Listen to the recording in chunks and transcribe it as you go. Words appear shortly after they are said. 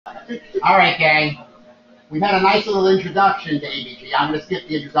All right, gang. We've had a nice little introduction to ABG. I'm going to skip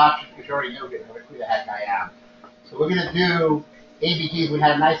the introduction because you already knew who the heck I am. So we're going to do ABGs. We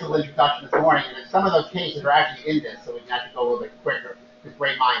had a nice little introduction this morning, and some of those cases are actually in this, so we can actually go a little bit quicker because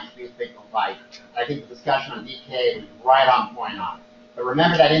great minds do think alike. I think the discussion on DKA was right on point on. But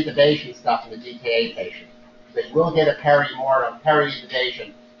remember that intubation stuff in the DKA patient. They will get a peri-mortem,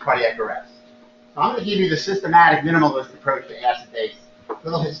 peri-intubation cardiac arrest. So I'm going to give you the systematic minimalist approach to acid-base. A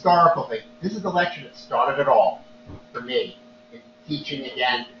little historical thing. This is the lecture that started it all for me in teaching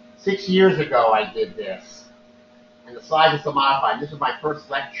again. 6 years ago I did this, and the slides are still modified. This was my first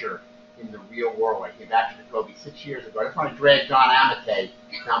lecture in the real world. I came back to Jacobi 6 years ago. I just want to drag John Amate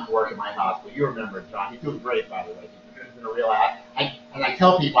down to work at my hospital. You remember John. He's doing great, by the way. He's been a real and I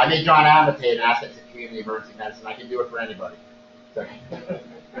tell people, I made John Amate an asset to community emergency medicine. I can do it for anybody. So,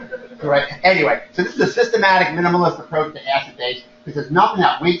 right. Anyway, so this is a systematic minimalist approach to acid-base because there's nothing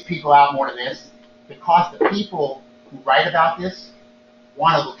that weights people out more than this, because the people who write about this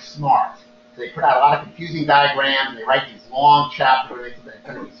want to look smart. So they put out a lot of confusing diagrams, and they write these long chapters where they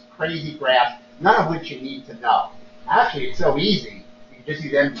put these crazy graphs, none of which you need to know. Actually, it's so easy. You can just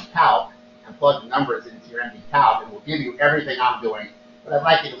use MD Calc and plug the numbers into your MD Calc, and it will give you everything I'm doing. But I'd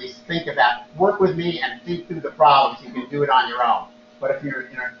like you to at least think about, work with me and think through the problems. You can do it on your own. But if you're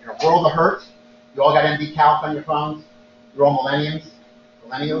in a world of hurt, you all got MD Calc on your phones. You're all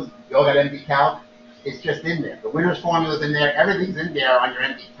millennials, you all got MD Calc. It's just in there. The winner's formula's in there. Everything's in there on your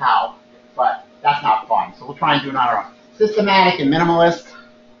MD Calc. But that's not fun. So we'll try and do it on our own. Systematic and minimalist.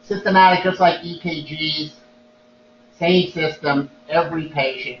 Systematic, just like EKGs. Same system, every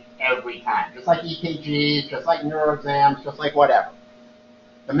patient, every time. Just like EKGs, just like neuro exams, just like whatever.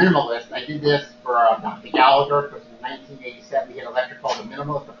 The minimalist, I did this for Dr. Gallagher, because in 1987 he had a lecture called The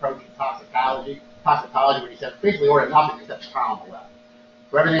Minimalist Approach to Toxicology, where he said basically order nothing except the column below.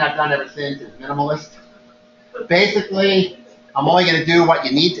 So everything I've done ever since is minimalist. Basically, I'm only going to do what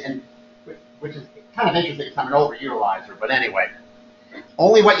you need to, and which is kind of interesting because I'm an overutilizer, but anyway.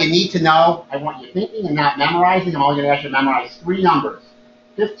 Only what you need to know. I want you thinking and not memorizing. I'm only going to actually memorize 3 numbers,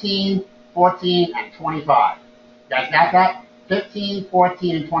 15, 14, and 25. You guys got that? 15,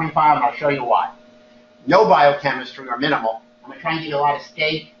 14, and 25, and I'll show you why. No biochemistry or minimal. I'm going to try and give you a lot of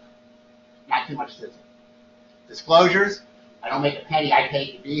steak, not too much sizzle. Disclosures. I don't make a penny I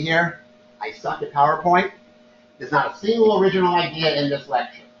pay to be here. I suck at PowerPoint. There's not a single original idea in this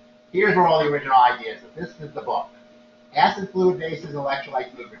lecture. Here's where all the original ideas are. This is the book. Acid, fluid, bases, and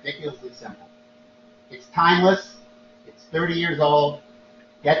electrolytes make ridiculously simple. It's timeless. It's 30 years old.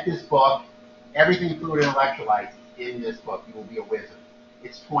 Get this book. Everything fluid and electrolytes in this book. You will be a wizard.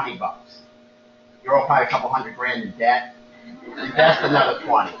 It's $20. You're all probably a couple $100,000 in debt. Invest another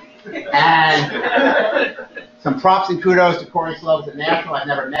 20. And some props and kudos to Corey Slovis at National. I've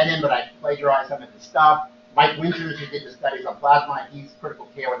never met him, but I plagiarized some of his stuff. Mike Winters, who did the studies on plasma, he's critical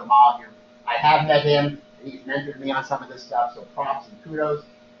care with the molecule. I have met him, and he's mentored me on some of this stuff, so props and kudos.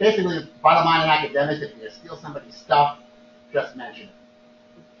 Basically, the bottom line in academics, if you steal somebody's stuff, just mention it.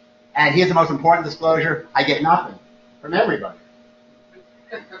 And here's the most important disclosure. I get nothing from everybody.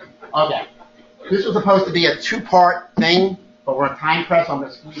 Okay. This was supposed to be a 2-part thing, but we're on time press, so I'm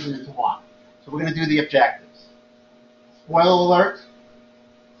going to squeeze it into one. So we're going to do the objectives. Spoiler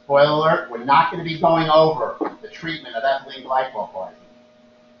alert, we're not going to be going over the treatment of ethylene glycol poisoning.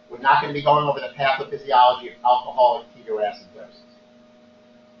 We're not going to be going over the pathophysiology of alcoholic ketoacidosis.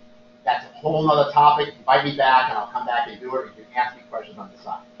 That's a whole other topic. Invite me back, and I'll come back and do it. You can ask me questions on the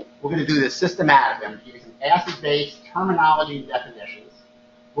side. We're going to do this systematically. I'm going to give you some acid-based terminology and definitions.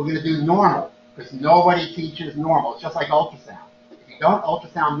 We're going to do normal, because nobody teaches normal. It's just like ultrasound. If you don't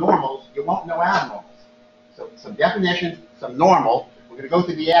ultrasound normals, you won't know abnormals. So some definitions, some normal. We're going to go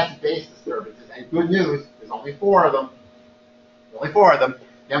through the acid-base disturbances, and good news, there's only 4 of them. There's only 4 of them.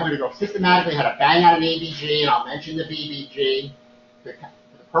 Then we're going to go systematically how to bang out an ABG, and I'll mention the BBG. For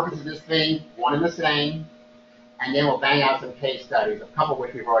the purpose of this thing, one and the same. And then we'll bang out some case studies, a couple of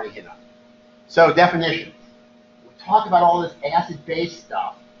which we've already hit on. So definitions. We talk about all this acid-base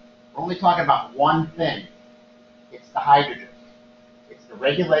stuff. We're only talking about one thing. It's the hydrogen. It's the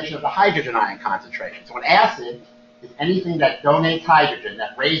regulation of the hydrogen ion concentration. So an acid is anything that donates hydrogen,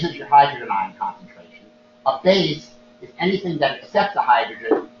 that raises your hydrogen ion concentration. A base is anything that accepts the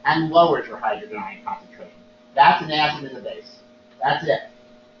hydrogen and lowers your hydrogen ion concentration. That's an acid and a base. That's it.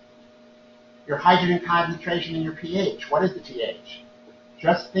 Your hydrogen concentration and your pH. What is the pH?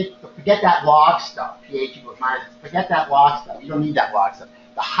 Just forget that log stuff. pH equals minus. Forget that log stuff. You don't need that log stuff.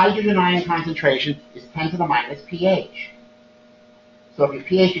 The hydrogen ion concentration is 10 to the minus pH. So if your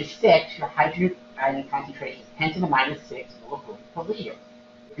pH is 6, your hydrogen ion concentration is 10 to the minth millimoles per liter.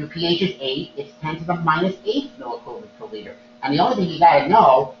 If your pH is 8, it's 10 to the minus 8 milliequivalent per liter. And the only thing you got to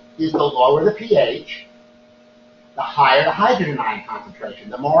know is the lower the pH, the higher the hydrogen ion concentration,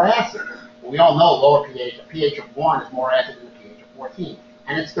 the more acid. Well, we all know lower pH, a pH of 1 is more acid than a pH of 14.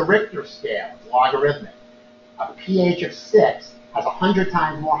 And it's the Richter scale, it's logarithmic. A pH of 6 has 100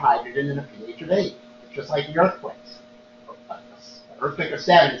 times more hydrogen than a pH of 8. It's just like the earthquakes. An earthquake of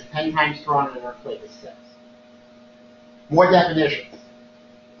 7 is 10 times stronger than an earthquake of 6. More definitions.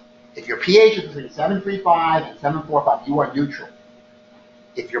 If your pH is between 735 and 745, you are neutral.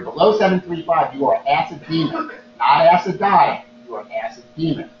 If you're below 735, you are acidemic, not acidotic, you are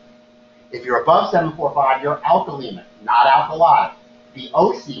acidemic. If you're above 745, you're alkalemic, not alkalotic. The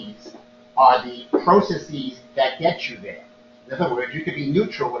OCs are the processes that get you there. In other words, you could be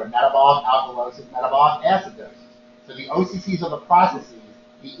neutral with a metabolic alkalosis, metabolic acidosis. So the OCCs are the processes,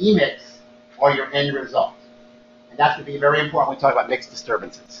 the emics are your end result. And that's going to be very important when we talk about mixed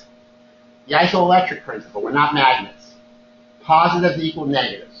disturbances. The isoelectric principle, we're not magnets. Positives equal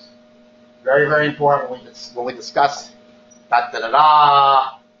negatives. Very, very important when we discuss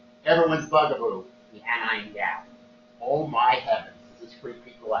everyone's bugaboo, the anion gap. Oh my heavens, does this freak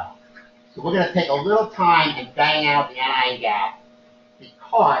people out? So we're going to take a little time and bang out the anion gap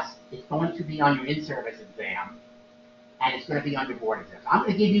because it's going to be on your in-service exam and it's going to be on your board exam. I'm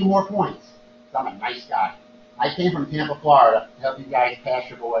going to give you more points because I'm a nice guy. I came from Tampa, Florida to help you guys pass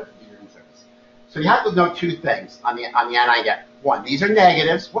your board and do your in-service. So you have to know two things on the anion gap. One, these are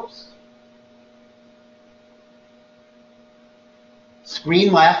negatives. Whoops.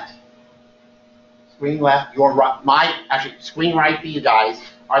 Screen left. Screen left. Your right. Actually, screen right for you guys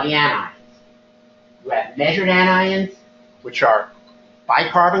are the anions. You have measured anions, which are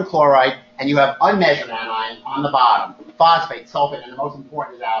bicarbon chloride, and you have unmeasured anions on the bottom, phosphate, sulfate, and the most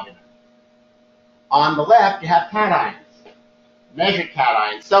important is albumin. On the left, you have cations, measured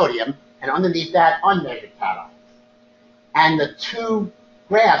cations, sodium, and underneath that, unmeasured cations. And the two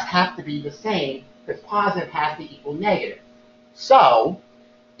graphs have to be the same because positive has to equal negative. So,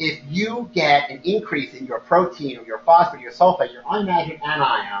 if you get an increase in your protein or your phosphate or your sulfate, your unmeasured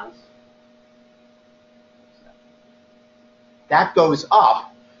anions, that goes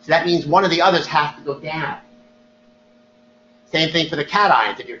up. So that means one of the others has to go down. Same thing for the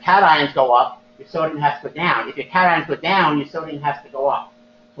cations. If your cations go up, your sodium has to go down. If your cations go down, your sodium has to go up.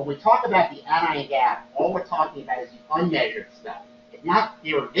 So when we talk about the anion gap, all we're talking about is the unmeasured stuff. It's not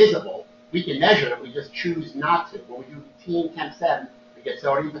they're visible. We can measure it. We just choose not to. When we do routine Chem 7, we get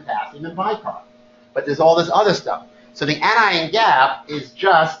sodium, potassium, and bicarb. But there's all this other stuff. So the anion gap is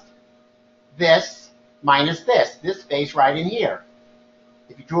just this minus this space right in here.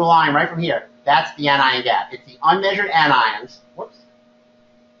 If you drew a line right from here, that's the anion gap. It's the unmeasured anions. Whoops.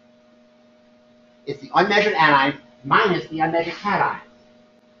 It's the unmeasured anions minus the unmeasured cations.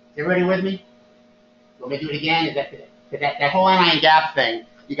 Is everybody with me? Let me do it again. That whole anion gap thing,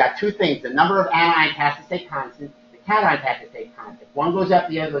 you got two things. The number of anions has to stay constant. The cations have to stay constant. If one goes up,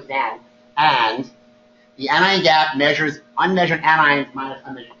 the other goes down. And the anion gap measures unmeasured anions minus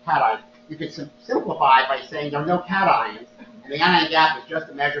unmeasured cations. You could simplify by saying there are no cations, and the anion gap is just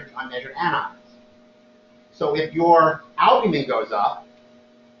a measure of the unmeasured anions. So if your albumin goes up,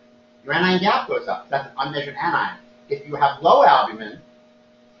 your anion gap goes up. That's an unmeasured anion. If you have low albumin,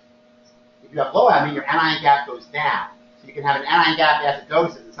 your anion gap goes down. So you can have an anion gap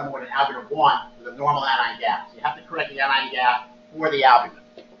acidosis and someone with an albumin of 1 with a normal anion gap. So you have to correct the anion gap for the albumin.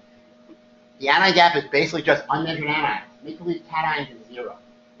 The anion gap is basically just unmeasured anions. Make believe cations is 0.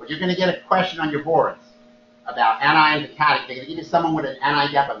 But you're going to get a question on your boards about anions and cations. They're going to give you someone with an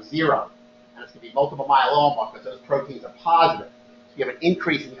anion gap of 0. And it's going to be multiple myeloma because those proteins are positive. So you have an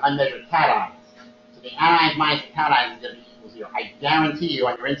increase in the unmeasured cations. So the anions minus the cations is going to be equal to 0. I guarantee you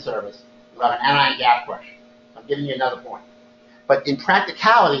on your in-service, you'll have an anion gap question. So I'm giving you another point. But in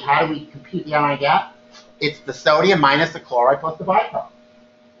practicality, how do we compute the anion gap? It's the sodium minus the chloride plus the bicarb.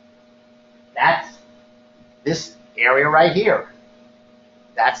 That's this area right here.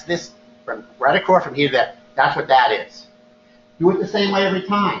 That's this, from right across from here to there. That's what that is. Do it the same way every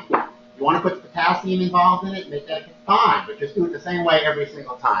time. You want to put the potassium involved in it, make that fine, but just do it the same way every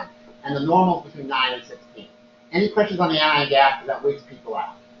single time. And the normal is between 9 and 16. Any questions on the anion gap? Because that wakes people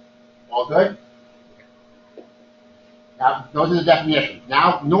out. All good? Now, those are the definitions.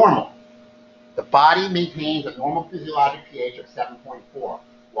 Now, normal. The body maintains a normal physiologic pH of 7.4.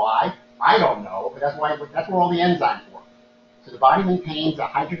 Why? I don't know, but that's where all the enzymes work. So the body maintains a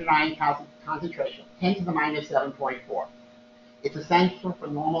hydrogen ion concentration of 10 to the minus 7.4. It's essential for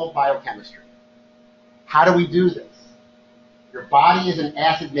normal biochemistry. How do we do this? Your body is an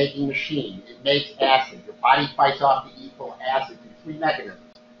acid-making machine. It makes acid. Your body fights off the evil acid through 3 mechanisms.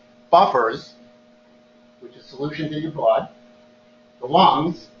 buffers, which is solutions in your blood, the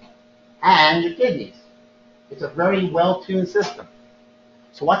lungs, and your kidneys. It's a very well-tuned system.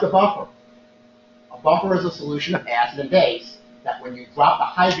 So what's a buffer? A buffer is a solution of acid and base that when you drop the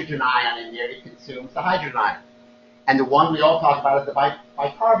hydrogen ion in there, it consumes the hydrogen ion. And the one we all talk about is the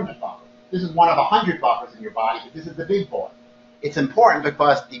bicarbonate buffer. This is one of 100 buffers in your body, but this is the big boy. It's important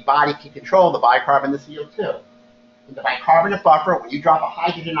because the body can control the bicarb and the CO2. In the bicarbonate buffer, when you drop a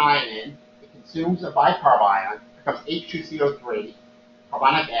hydrogen ion in, it consumes a bicarb ion, becomes H2CO3,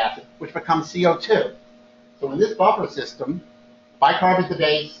 carbonic acid, which becomes CO2. So in this buffer system, bicarb is the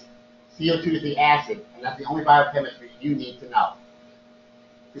base, CO2 is the acid, and that's the only biochemistry you need to know.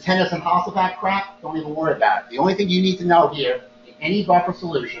 This Henderson-Hasselbalch crap, don't even worry about it. The only thing you need to know here, in any buffer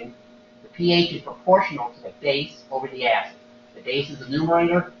solution, the pH is proportional to the base over the acid. The base is the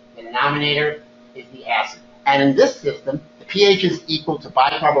numerator, the denominator is the acid. And in this system, the pH is equal to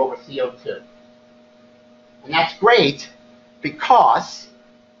bicarb over CO2. And that's great because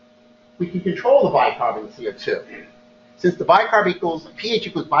we can control the bicarb and the CO2. Since the pH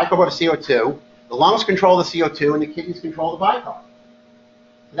equals bicarb over CO2, the lungs control the CO2 and the kidneys control the bicarb.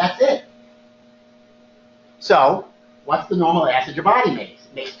 So that's it. So, what's the normal acid your body makes?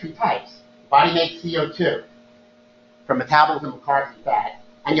 It makes two types. Your body makes CO2 from metabolism of carbs and fats,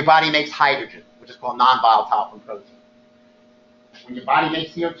 and your body makes hydrogen, which is called non-volatile from protein. When your body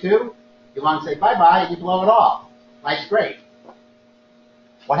makes CO2, your lungs say bye-bye and you blow it off. Life's great.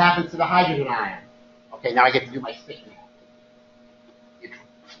 What happens to the hydrogen ion? Okay, now I get to do my stick now.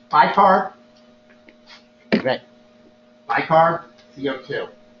 Bicarb, right? Bicarb, CO2.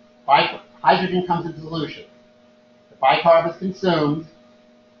 Hydrogen comes into solution. The bicarb is consumed,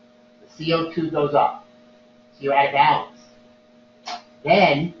 the CO2 goes up. So you're out of balance.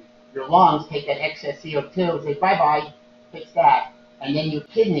 Then your lungs take that excess CO2 and say bye-bye, fix that, and then your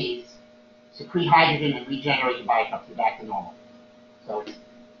kidneys secrete hydrogen and regenerate your bicarb, so back to normal. So it's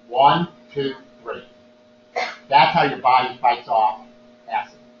 1, 2, 3. That's how your body fights off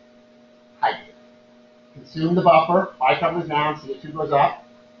acid, hydrogen. Consume the buffer, bicarb goes down, CO2 goes up,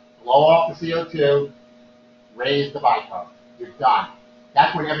 blow off the CO2, raise the bicarb. You're done.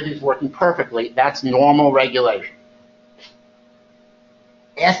 That's when everything's working perfectly. That's normal regulation.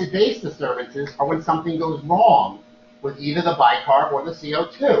 Acid-base disturbances are when something goes wrong with either the bicarb or the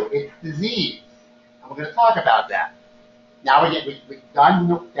CO2. It's disease. And we're going to talk about that. Now we've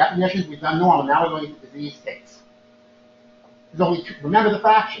done definitions, we've done normal. Now we're going to disease states. There's only two, remember the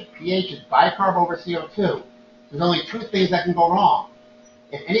fraction. pH is bicarb over CO2. There's only two things that can go wrong.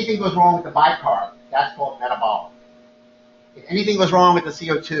 If anything goes wrong with the bicarb, that's called metabolic. If anything goes wrong with the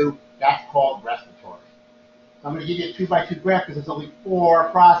CO2, that's called respiratory. So I'm going to give you a 2x2 graph because there's only 4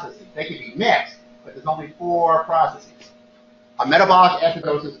 processes. They can be mixed, but there's only 4 processes. A metabolic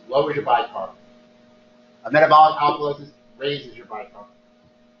acidosis lowers your bicarb. A metabolic alkalosis raises your bicarb.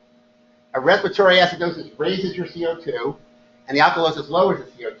 A respiratory acidosis raises your CO2, and the alkalosis lowers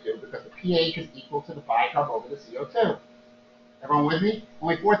the CO2 because the pH is equal to the bicarb over the CO2. Everyone with me?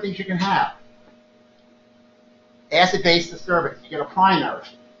 Only 4 things you can have. Acid-base disturbance. You get a primary.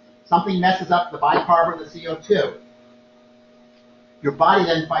 Something messes up the bicarb or the CO2. Your body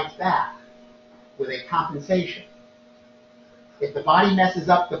then fights back with a compensation. If the body messes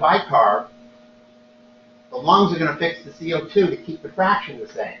up the bicarb, the lungs are going to fix the CO2 to keep the fraction the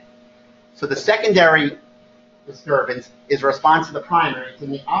same. So the secondary disturbance is a response to the primary. It's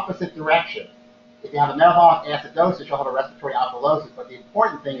in the opposite direction. If you have a metabolic acidosis, you'll have a respiratory alkalosis. But the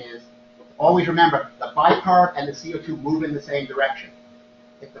important thing is, always remember, the bicarb and the CO2 move in the same direction.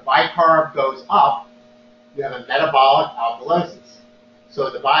 If the bicarb goes up, you have a metabolic alkalosis. So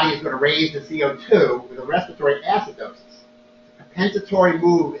the body is going to raise the CO2 with a respiratory acidosis. The compensatory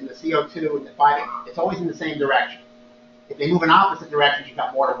move in the CO2 and the body, it's always in the same direction. If they move in opposite directions, you've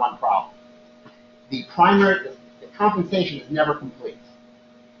got more than one problem. The compensation is never complete.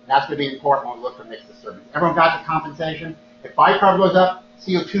 And that's going to be important when we look for mixed disturbance. Everyone got the compensation? If bicarb goes up,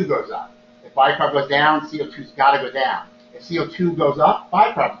 CO2 goes up. If bicarb goes down, CO2's got to go down. If CO2 goes up,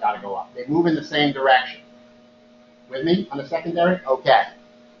 bicarb's got to go up. They move in the same direction. With me on the secondary? Okay.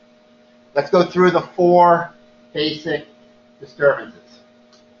 Let's go through the 4 basic disturbances.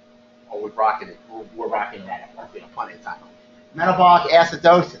 Oh, we're rocking it. We're rocking that. We have plenty of time. Metabolic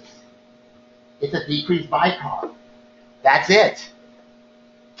acidosis. It's a decreased bicarb. That's it.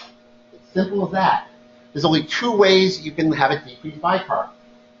 It's simple as that. There's only 2 ways you can have a decreased bicarb.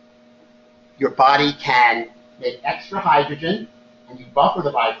 Your body can make extra hydrogen, and you buffer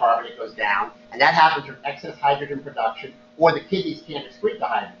the bicarb and it goes down, and that happens from excess hydrogen production, or the kidneys can't excrete the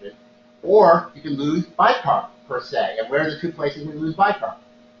hydrogen, or you can lose bicarb, per se. And where are the 2 places we lose bicarb?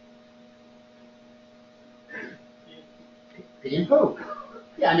 Pee and poo.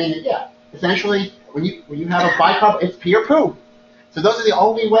 Yeah, I mean, yeah. Essentially, when you have a bicarb, it's pee or poo. So those are the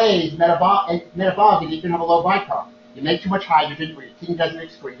only ways metabolically you can have a low bicarb. You make too much hydrogen, or your kidney doesn't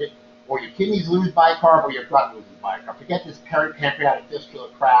excrete it, or your kidneys lose bicarb, or your gut loses bicarb. Forget this peripancreatic fistula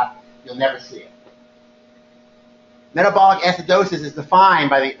crap. You'll never see it. Metabolic acidosis is defined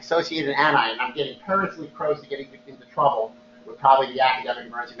by the associated anion. I'm getting perilously close to getting into trouble with probably the academic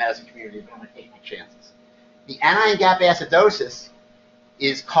emergency medicine community, but I'm going to take my chances. The anion gap acidosis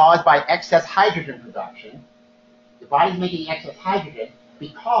is caused by excess hydrogen production. The body's making excess hydrogen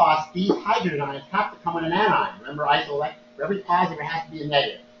because these hydrogen ions have to come in an anion. Remember, for every positive, there has to be a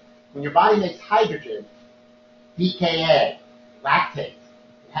negative. When your body makes hydrogen, DKA, lactate,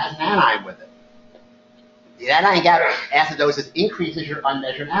 it has an anion with it. The anion gap acidosis increases your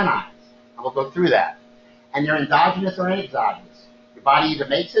unmeasured anions, and we'll go through that. And they're endogenous or exogenous. Your body either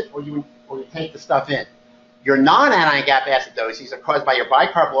makes it or you take the stuff in. Your non-anion gap acidoses are caused by your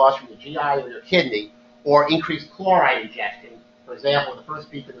bicarb loss from your GI or your kidney, or increased chloride ingestion. For example, the first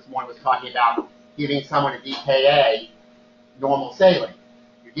speaker this morning was talking about giving someone a DKA normal saline.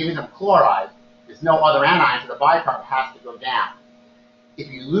 You're giving them chloride. There's no other anion, so the bicarb has to go down.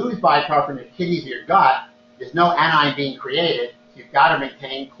 If you lose bicarb from your kidneys or your gut, there's no anion being created, so you've got to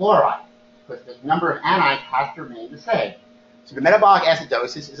maintain chloride, because the number of anions has to remain the same. So the metabolic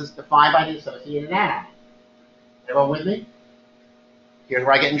acidosis is defined by the associated anion. Everyone with me? Here's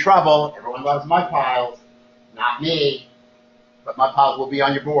where I get in trouble. Everyone loves mud piles. Not me. But mud piles will be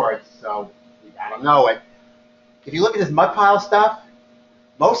on your boards, so you gotta know it. If you look at this mud pile stuff,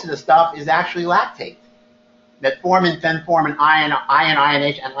 most of the stuff is actually lactate. Metformin, fenformin, iron,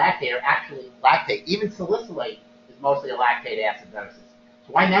 INH, and lactate are actually lactate. Even salicylate is mostly a lactate acidosis.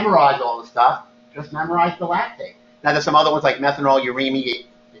 So why memorize all the stuff? Just memorize the lactate. Now there's some other ones like methanol, uremia,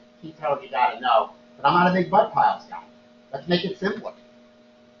 ketones you gotta know. But I'm not a big mud piles guy. Let's make it simpler.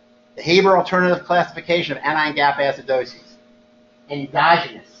 The Haber alternative classification of anion gap acidoses.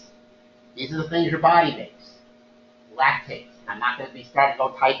 Endogenous. These are the things your body makes. Lactates. I'm not going to be starting to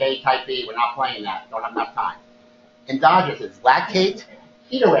go type A, type B. We're not playing that. Don't have enough time. Endogenous is lactate,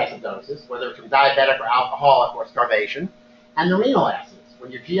 ketoacidosis, whether it's from diabetic or alcoholic or starvation, and the renal acids.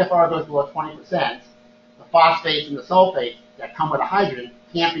 When your GFR goes below 20%, the phosphates and the sulfates that come with the hydrogen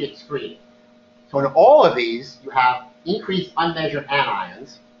can't be excreted. So in all of these, you have increased unmeasured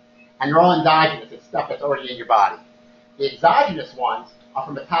anions, and they're all endogenous. It's stuff that's already in your body. The exogenous ones are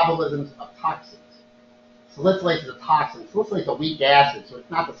from metabolisms of toxins. Salicylate is a toxin. Salicylate is a weak acid, so it's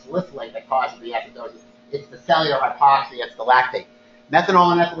not the salicylate that causes the acidosis. It's the cellular hypoxia, it's the lactate.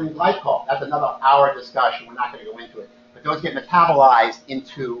 Methanol and ethylene glycol, that's another hour discussion. We're not going to go into it. But those get metabolized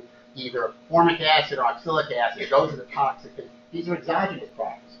into either formic acid or oxalic acid. Those are the toxic. These are exogenous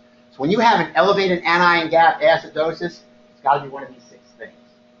products. So when you have an elevated anion gap acidosis, it's got to be one of these 6 things.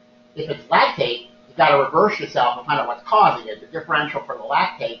 If it's lactate, you've got to reverse yourself and find out what's causing it. The differential for the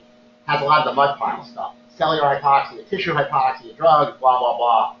lactate has a lot of the mud pile stuff. Cellular hypoxia, tissue hypoxia, drugs, blah, blah,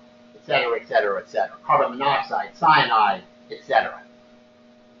 blah, et cetera, et cetera, et cetera. Carbon monoxide, cyanide, et cetera.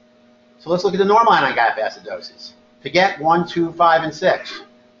 So let's look at the normal anion gap acidosis. Forget 1, 2, 5, and 6.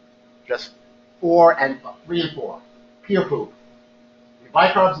 Just 3 and 4. Pure poop. Your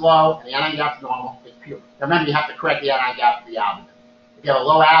bicarb's low and the anion gap's normal, it's pure. Now remember, you have to correct the anion gap to the albumin. If you have a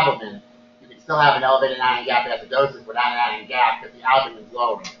low albumin, you can still have an elevated anion gap acidosis without an anion gap because the albumin's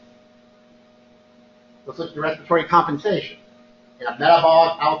lower. Let's look at the respiratory compensation. In a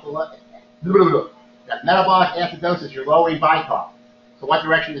metabolic acidosis, you're lowering bicarb. So what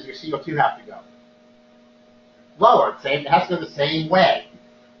direction does your CO2 have to go? Lower. It has to go the same way.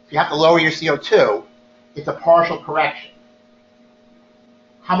 If you have to lower your CO2, it's a partial correction.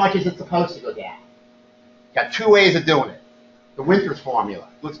 How much is it supposed to go down? You've got 2 ways of doing it. The Winters formula.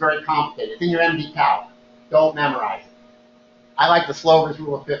 Looks very complicated. It's in your MD Calc. Don't memorize it. I like the Slover's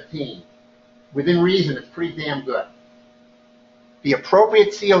rule of 15. Within reason, it's pretty damn good. The appropriate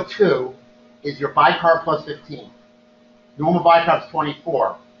CO2 is your bicarb plus 15. Normal bicarb is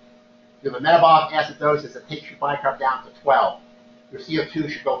 24. You have a metabolic acidosis that takes your bicarb down to 12. Your CO2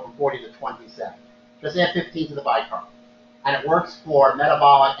 should go from 40 to 27. Just add 15 to the bicarb. And it works for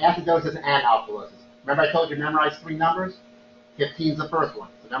metabolic acidosis and alkalosis. Remember I told you to memorize 3 numbers? 15 is the first one.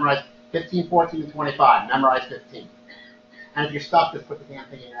 So memorize 15, 14, and 25. Memorize 15. And if you're stuck, just put the damn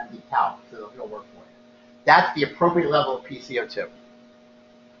thing in an empty Calc, so it'll work for you. That's the appropriate level of PCO2. All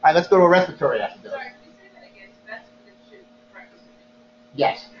right, let's go to a respiratory acidosis. Sorry, can you say that again? That's what it should practice.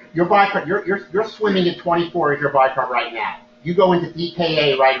 Yes. Your bicarb, you're swimming at 24 as your bicarb right now. You go into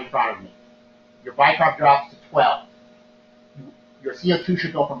DKA right in front of me. Your bicarb drops to 12. Your CO2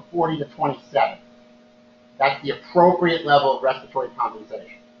 should go from 40 to 27. That's the appropriate level of respiratory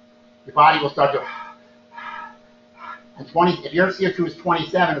compensation. Your body will start to, and if your CO2 is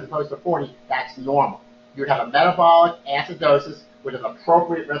 27 as opposed to 40, that's normal. You would have a metabolic acidosis with an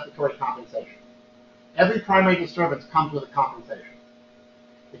appropriate respiratory compensation. Every primary disturbance comes with a compensation.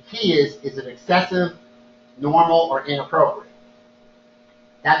 The key is it excessive, normal, or inappropriate?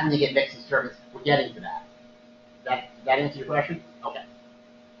 That's when you get mixed disturbance. We're getting to that. That answer your question? Okay.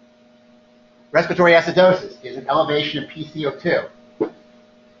 Respiratory acidosis is an elevation of PCO2.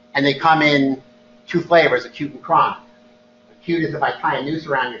 And they come in two flavors, acute and chronic. Acute is if I tie a noose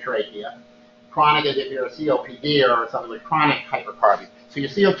around your trachea. Chronic is if you're a COPD or something with chronic hypercarbia. So your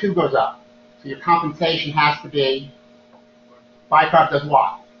CO2 goes up. So your compensation has to be, bicarb does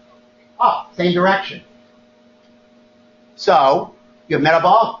what? Up, same direction. So you have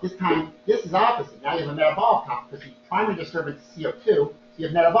metabolic, this time, this is opposite. Now you have a metabolic compensation. Primary disturbance is CO2, so you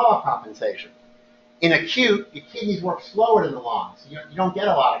have metabolic compensation. In acute, your kidneys work slower than the lungs, so you don't get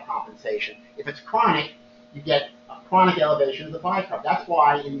a lot of compensation. If it's chronic, you get a chronic elevation of the bicarb. That's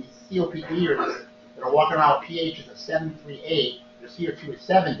why in these COPDers that are walking around with pHs of 738, their CO2 is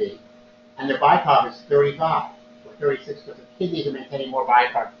 70, and their bicarb is 35 or 36 because the kidneys are maintaining more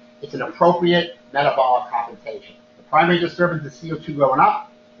bicarb. It's an appropriate metabolic compensation. The primary disturbance is CO2 going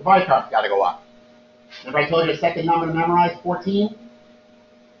up, the bicarb's got to go up. Remember I told you the second number to memorize, 14?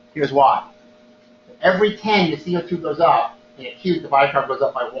 Here's why. Every 10, the CO2 goes up. In acute, the bicarb goes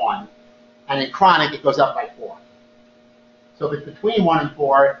up by 1. And in chronic, it goes up by 4. So if it's between 1 and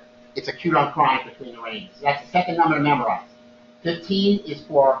 4, it's acute on chronic between the ranges. So that's the second number to memorize. 15 is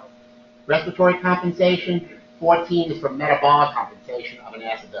for respiratory compensation. 14 is for metabolic compensation of an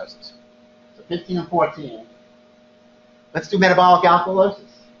acidosis. So 15 and 14. Let's do metabolic alkalosis.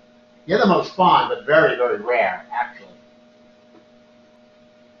 They're the most fun, but very, very rare, actually.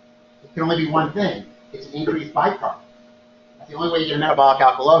 It can only be one thing. It's an increased bicarb. That's the only way you get a metabolic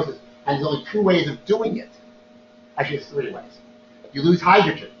alkalosis, and there's only 2 ways of doing it. Actually, there's 3 ways. You lose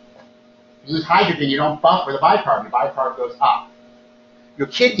hydrogen. If you lose hydrogen, you don't buffer the bicarb. Your bicarb goes up. Your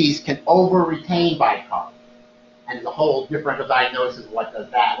kidneys can over-retain bicarb. And there's a whole differential diagnosis of what does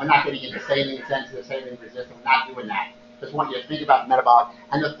that. We're not getting into saline sensitive, saline resistant. We're not doing that. Just want you to think about metabolic.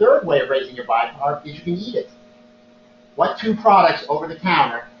 And the third way of raising your bicarb is you can eat it. What 2 products over the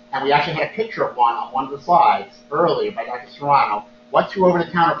counter, and we actually had a picture of one on one of the slides earlier by Dr. Serrano, what 2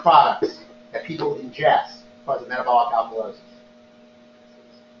 over-the-counter products that people ingest cause of metabolic alkalosis?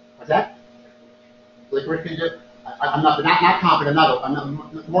 What's that? Licorice can do? Not common, another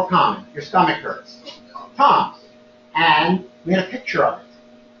more common. Your stomach hurts. Tums. And we had a picture of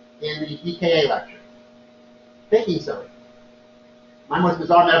it in the DKA lecture. Baking soda. My most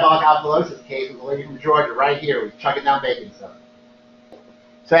bizarre metabolic alkalosis case was a lady from Georgia right here who's chugging down baking soda.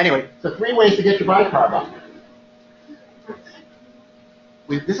 So anyway, so 3 ways to get your bicarb up.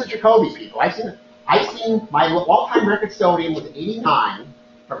 This is Jacobi, people. I've seen my all-time record sodium was 89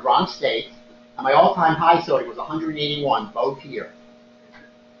 from Bronx State, and my all-time high sodium was 181, both here.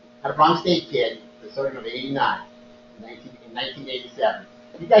 Had a Bronx State kid with a sodium of 89 in 1987.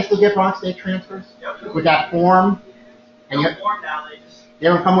 You guys still get Bronx State transfers? Yep. With that form? And you form now, they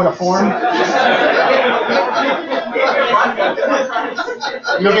don't come with a form?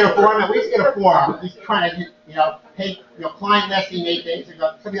 You don't get a form? At least get a form. At least trying to, pay, client less than 8 days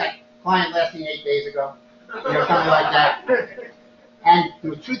ago. Something like client less than 8 days ago. Something like that. And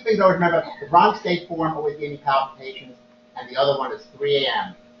there were 2 things I always remember. The Bronx State form always gave me palpitations, and the other one is 3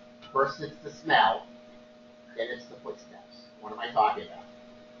 a.m. First it's the smell, then it's the footsteps. What am I talking about?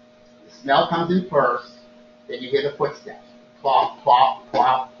 The smell comes in first, then you hear the footsteps. Plop, plop,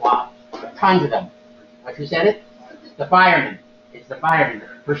 plop, plop. Tons of them. Like who said it? The fireman. It's the fireman.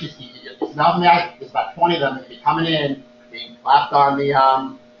 First you smell from the eyes, there's about 20 of them that be coming in, being clapped on the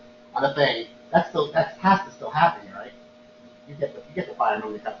thing. That has to still happen, right? You get the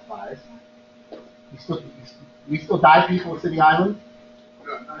fireman that cuts fires. We still dive people at City Island?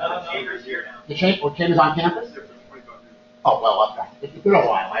 No, Chamber's here now. The Chamber's on campus? Oh, well, okay. It's been a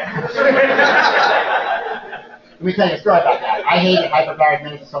while. Let me tell you a story about that. I hated hyperbaric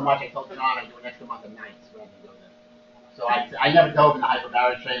medicine so much, I told John I'd do an extra month of nights rather than go there. So I never dove in the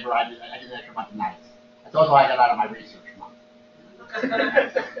hyperbaric chamber. I did an extra month of nights. That's also why I got out of my research month.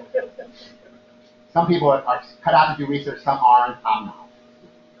 Some people are cut out to do research, some aren't, I'm not.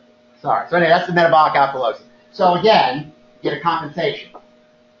 Sorry. So anyway, that's the metabolic alkalosis. So again, you get a compensation.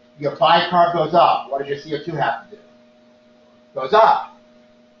 Your bicarb goes up. What does your CO2 have to do? Goes up.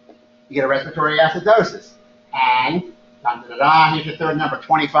 You get a respiratory acidosis. And, here's your third number,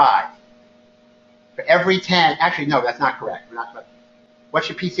 25. For every 10, actually no, that's not correct. What's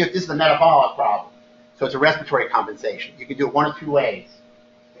your PCO? This is a metabolic problem. So it's a respiratory compensation. You can do it one of two ways.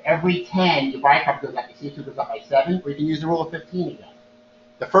 For every 10, your bicarb goes up, your CO2 goes up by 7, or you can use the rule of 15 again.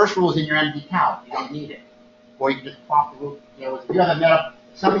 The first rule is in your MD calc. You don't need it. Or you can just plop the rule. You know, if you have a metal,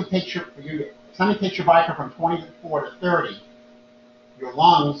 if somebody takes your bicarb from 24 to 30, your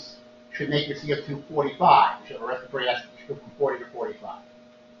lungs should make your CO2 45. You should have a respiratory acid should go from 40 to 45.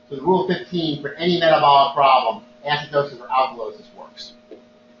 So the rule of 15 for any metabolic problem, acidosis or alkalosis works.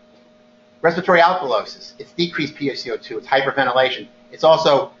 Respiratory alkalosis, it's decreased PaCO2, it's hyperventilation. It's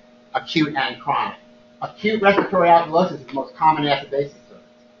also acute and chronic. Acute respiratory alkalosis is the most common acid-base disturbance.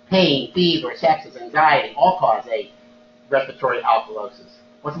 Pain, fever, sepsis, anxiety all cause a respiratory alkalosis.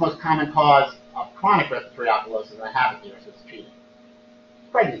 What's the most common cause of chronic respiratory alkalosis? And I have it here, so it's cheating.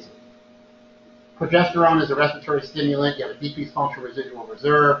 Pregnancy. Progesterone is a respiratory stimulant. You have a decreased functional residual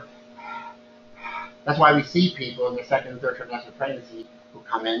reserve. That's why we see people in their second and third trimester of pregnancy who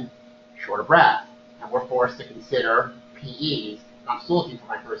come in short of breath. And we're forced to consider PEs. I'm still looking for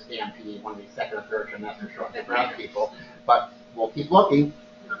my first damn PE, one of these second or third trimester short of breath people, but we'll keep looking.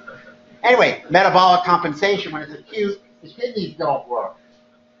 Anyway, metabolic compensation, when it's acute, the kidneys don't work.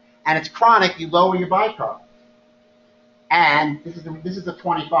 And it's chronic, you lower your bicarb. And this is the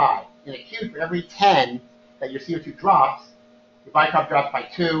 25. In acute, for every 10 that your CO2 drops, your bicarb drops by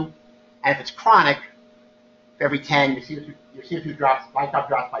 2. And if it's chronic, for every 10, your CO2 drops, bicarb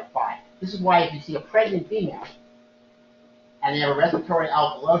drops by 5. This is why if you see a pregnant female and they have a respiratory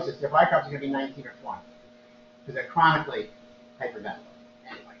alkalosis, their bicarbs are going to be 19 or 20 because they're chronically hyperventilating.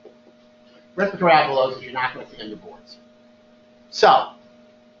 Anyway, respiratory alkalosis, you're not going to see on your boards. So,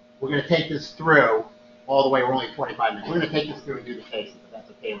 we're going to take this through all the way. We're only 25 minutes. We're going to take this through and do the cases, if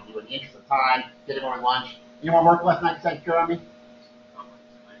that's okay with you. In the interest of time, get everyone lunch. Anyone work last night besides cure on me?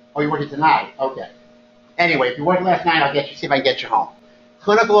 Oh, you're working tonight? Okay. Anyway, if you worked last night, I'll see if I can get you home.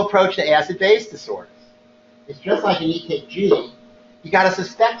 Clinical approach to acid-base disorders. It's just like an EKG. You got to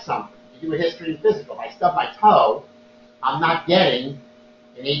suspect something. You do a history and physical. If I stub my toe, I'm not getting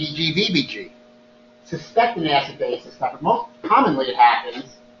an ABG, VBG. Suspect an acid-base is stuff. But most commonly it happens,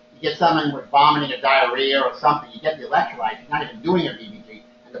 you get someone with vomiting or diarrhea or something, you get the electrolytes, you're not even doing a VBG,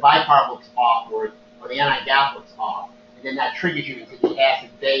 and the bicarb looks off or the anti-gas looks off. And then that triggers you into the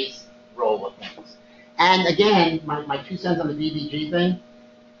acid-base role of things. And again, my 2 cents on the VBG thing,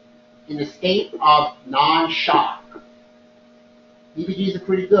 in the state of non-shock, VBGs are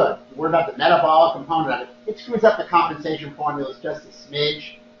pretty good. You worry about the metabolic component of it. It screws up the compensation formulas just a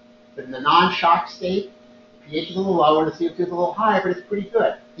smidge. But in the non-shock state, the pH is a little lower, the CO2 is a little higher, but it's pretty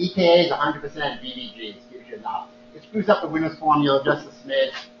good. EKA is 100% VBGs, gives you enough. It screws up the Winner's formula just a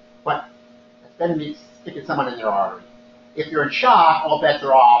smidge, but it's better than me sticking someone in their artery. If you're in shock, all bets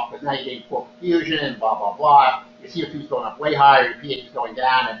are off, because now you're getting poor perfusion and blah, blah, blah. Your CO2 is going up way higher, your pH is going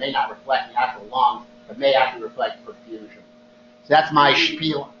down, and may not reflect the actual lungs, but may actually reflect perfusion. So that's my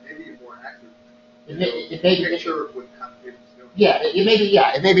spiel. Maybe more accurate. It may be picture of what kind of patient's doing.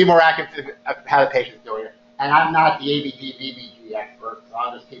 it may be more accurate of how the patient's doing it. And I'm not the ABG, VBG expert, so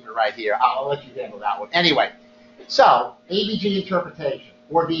I'll just keep it right here. I'll let you handle that one. Anyway, so ABG interpretation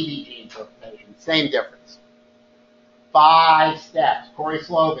or VBG interpretation, same difference. 5 steps. Corey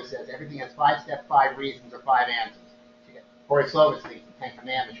Slovis says everything has 5 steps, 5 reasons, or 5 answers. Corey Slovis thinks the 10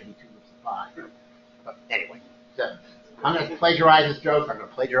 Commandments should be 2 groups of 5. But anyway, so I'm going to plagiarize his jokes. I'm going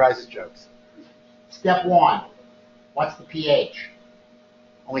to plagiarize his jokes. Step 1. What's the pH?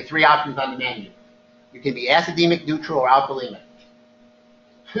 Only 3 options on the menu. You can be acidemic, neutral, or alkalemic.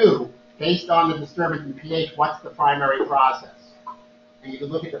 2. Based on the disturbance in pH, what's the primary process? And you can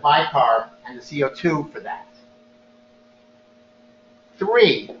look at the bicarb and the CO2 for that.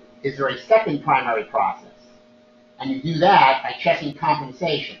 3, is there a second primary process? And you do that by checking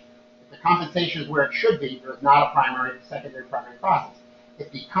compensation. If the compensation is where it should be, there is not a secondary primary process.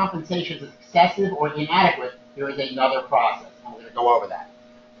 If the compensation is excessive or inadequate, there is another process. And we're going to go over that.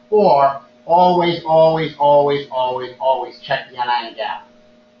 4, always check the anion gap.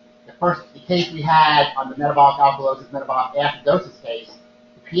 The case we had on the metabolic alkalosis, metabolic acidosis case,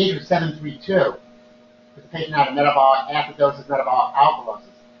 the pH was 732. Because the patient had a metabolic acidosis, metabolic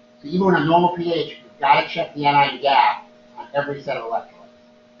alkalosis. So even on a normal pH, you've got to check the anion gap on every set of electrolytes.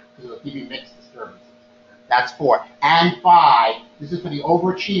 Because it'll give you mixed disturbances. That's 4. And 5, this is for the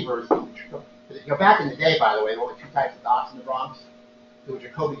overachievers. Back in the day, by the way, there were 2 types of docs in the Bronx. There were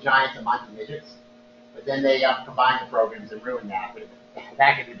Jacobi Giants and Monty Midgets. But then they combined the programs and ruined that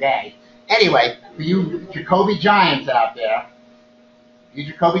back in the day. Anyway, for you Jacobi Giants out there,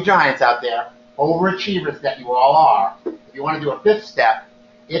 overachievers that you all are, if you want to do a 5th step,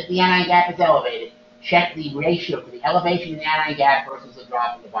 if the anion gap is elevated, check the ratio for the elevation in the anion gap versus the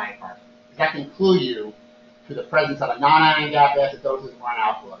drop in the bicarb. because that can clue you to the presence of a non-ion gap acidosis or an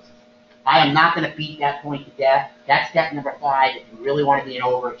alkalosis. I am not going to beat that point to death. That's step number 5 if you really want to be an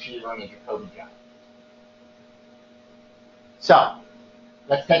overachiever and a Jacobi job. So,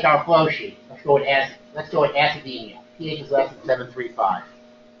 let's take our flow sheet. Let's go with acidemia. pH is less than 7.35.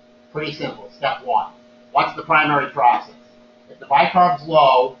 Pretty simple. Step 1. What's the primary process? If the bicarb's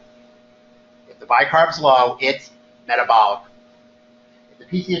low, it's metabolic. If the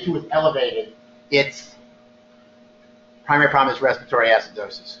PCO2 is elevated, its primary problem is respiratory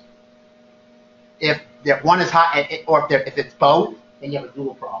acidosis. If one is high, or if it's both, then you have a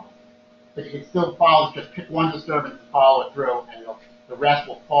dual problem. But you can still follow, just pick one disturbance and follow it through, and the rest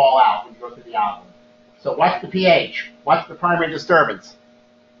will fall out when you go through the algorithm. So what's the pH? What's the primary disturbance?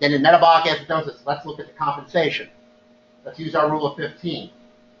 Then in metabolic acidosis, let's look at the compensation. Let's use our rule of 15.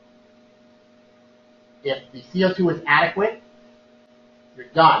 If the CO2 is adequate, you're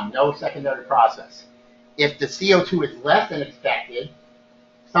done. No secondary process. If the CO2 is less than expected,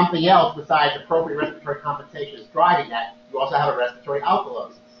 something else besides appropriate respiratory compensation is driving that, you also have a respiratory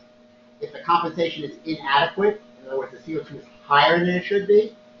alkalosis. If the compensation is inadequate, in other words, the CO2 is higher than it should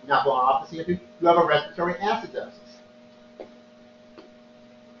be, not blowing off the CO2, you have a respiratory acidosis.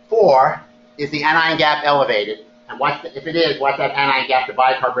 4 is the anion gap elevated, and if it is, what's that anion gap to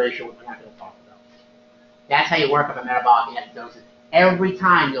bicarb ratio, which we're not going to talk about. That's how you work on a metabolic acidosis. Every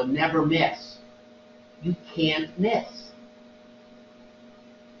time, you'll never miss. You can't miss.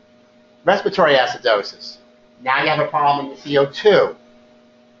 Respiratory acidosis. Now you have a problem in the CO2.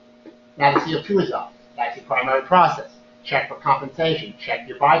 Now the CO2 is up. That's your primary process. Check for compensation. Check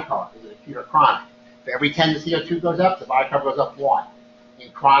your bicarb. Is it acute or chronic? For every 10 the CO2 goes up, the bicarb goes up 1.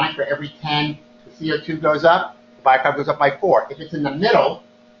 In chronic, for every 10 the CO2 goes up, the bicarb goes up by 4. If it's in the middle,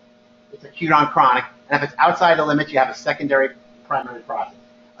 it's acute on chronic. And if it's outside the limits, you have a secondary primary process.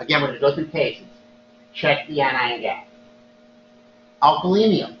 Again, we're going to go through cases. Check the anion gap.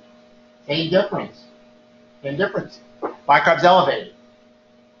 Alkalemia. Same difference. Bicarb's elevated.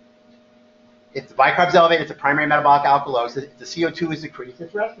 If the bicarb's elevated, it's a primary metabolic alkalosis. If the CO2 is decreased,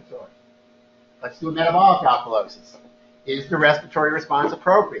 it's respiratory. Let's do a metabolic alkalosis. Is the respiratory response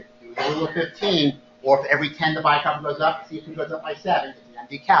appropriate? Do the rule of 15, or if every 10 the bicarb goes up, the CO2 goes up by 7, it's an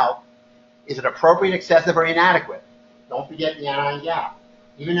empty calc. Is it appropriate, excessive, or inadequate? Don't forget the anion gap.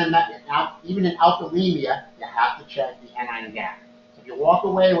 Even in alkalemia, you have to check the anion gap. So if you walk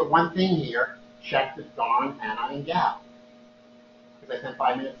away with one thing here, check the darn anion gap. Because I spent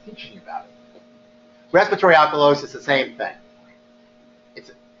 5 minutes teaching you about it. Respiratory alkalosis is the same thing.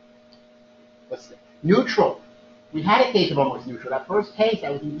 Neutral. We had a case of almost neutral. That first case,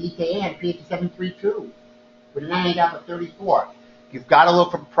 that was in EKA, pH 7.32, with an anion gap of 34. You've got to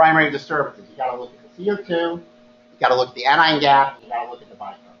look for primary disturbances. You've got to look at the CO2, you've got to look at the anion gap, you've got to look at the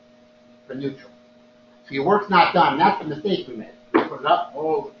bicarb for neutral. So your work's not done. And that's the mistake we made. We put it up,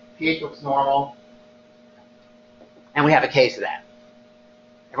 oh, pH looks normal, and we have a case of that.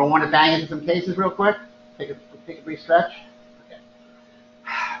 Everyone want to bang into some cases real quick? Take a brief stretch?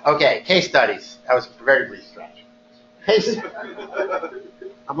 Okay, case studies. That was a very brief stretch.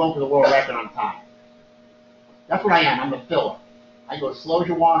 I'm going for the world record on time. That's what I am. I'm a filler. I go as slow as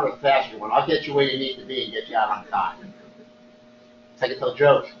you want or as fast as you want. I'll get you where you need to be and get you out on time. So I can tell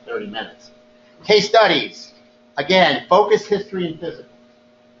jokes for 30 minutes. Case studies. Again, focus, history, and physical.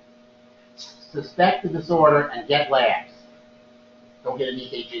 Suspect the disorder and get labs. Don't get an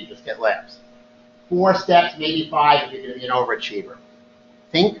EKG, just get labs. 4 steps, maybe 5 if you're going to be an overachiever.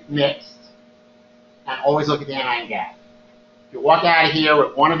 Think mixed, and always look at the anion gap. If you walk out of here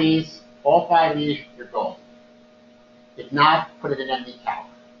with one of these, all 5 of these, you're golden. If not, put it in empty calc.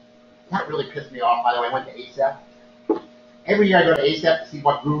 That really pissed me off, by the way. I went to ASEP. Every year I go to ASEP to see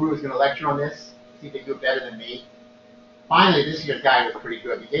what guru is going to lecture on this, see if they do it better than me. Finally, this year's guy was pretty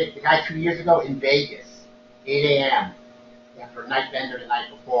good. He did. The guy 2 years ago in Vegas, 8 a.m. after a night bender the night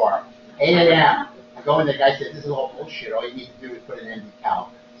before. 8 a.m. I go in, the guy said, this is all bullshit. All you need to do is put an empty calc.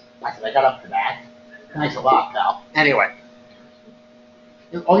 I said, I got up for that. Thanks a lot, pal. Anyway.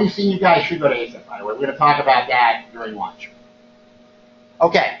 All you senior guys should go to ASEP, by the way. We're going to talk about that during lunch.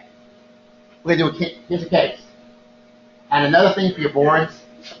 Okay. We're going to do here's a case. And another thing for your boards,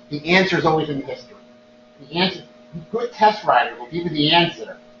 the answer is always in the history. The answer, a good test writer will give you the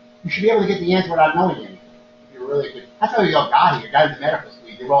answer. You should be able to get the answer without knowing anything. If you're really good. That's how you all got here. You got into medical school.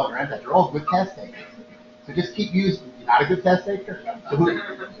 You did all your MTech. You're all good test takers. So just keep using. You're not a good test taker? So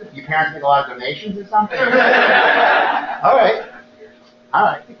your parents make a lot of donations or something? All right. All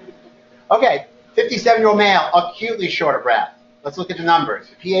right. Okay. 57-year-old male, acutely short of breath. Let's look at the numbers.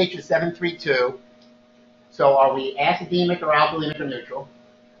 pH is 7.32. So are we acidemic or alkalemic or neutral?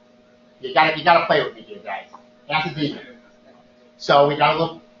 You gotta play with me here, guys. Acidemia. So we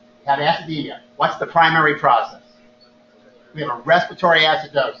gotta have acidemia. What's the primary process? We have a respiratory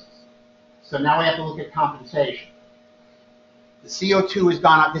acidosis. So now we have to look at compensation. The CO2 has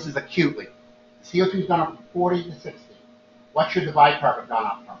gone up, this is acutely. The CO2 has gone up from 40 to 60. What should the bicarb have gone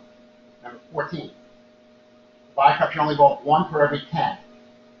up from? Number 14. The bicarb should only go up 1 per every 10.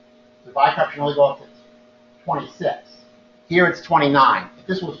 The bicarb should only go up to 26. Here it's 29. If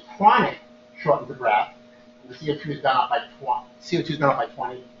this was chronic shortness of breath, and the CO2 has gone up by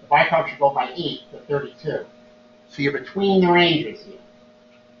 20, the bicarb should go by 8 to 32. So you're between the ranges here.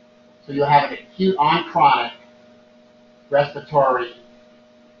 So you'll have an acute on chronic respiratory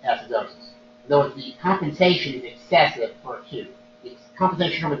acidosis. In other words, the compensation is excessive for acute. The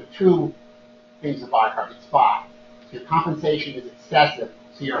compensation over the 2 things of bicarb, it's 5. So your compensation is excessive,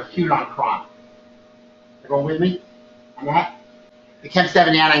 so you're acute on chronic. Everyone with me on that? The Chem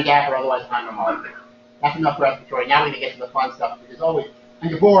 7 anion gap or otherwise unremarkable. That's enough respiratory. Now we're going to get to the fun stuff. Because always, on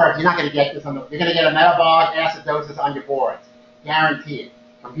your boards, you're not going to get this. You're going to get a metabolic acidosis on your boards. Guaranteed.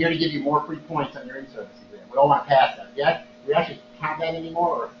 I'm here to give you more free points on your in-service exam. We don't want to pass that. Yet, we actually count that anymore?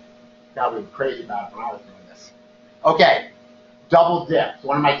 Or, God, we were crazy about it when I was doing this. Okay. Double dip. So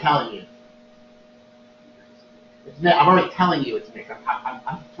what am I telling you? I'm already telling you it's mixed.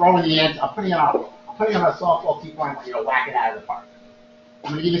 I'm throwing the ends. I'm putting it on a softball tee point. I want you to whack it out of the park.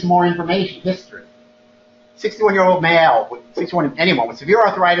 I'm going to give you some more information. History. 61-year-old male, 61, anyone with severe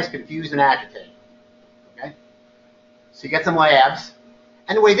arthritis, confused and agitated. Okay? So you get some labs.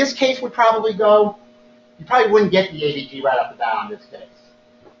 And the way this case would probably go, you probably wouldn't get the ABG right off the bat on this case.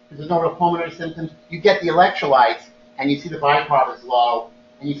 Because there's no real pulmonary symptoms. You get the electrolytes, and you see the bicarb is low,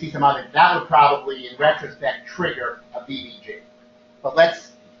 and you see some other. That would probably, in retrospect, trigger a BBG. But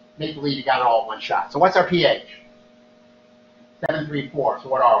let's make believe you got it all in one shot. So what's our pH? 734. So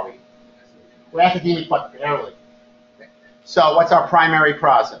what are we? We're acidemic, but barely. Okay. So what's our primary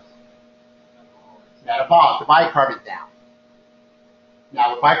process? Metabolic. The bicarb is down.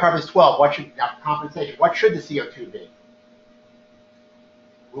 Now, the bicarb is 12. Compensation? What should the CO2 be?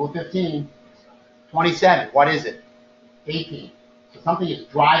 Rule 15. 27. What is it? 18. So something is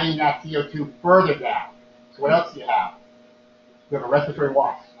driving that CO2 further down. So what else do you have? We have a respiratory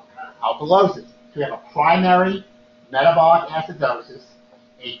loss. Alkalosis. So we have a primary metabolic acidosis,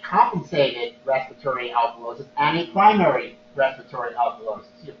 a compensated respiratory alkalosis, and a primary respiratory alkalosis.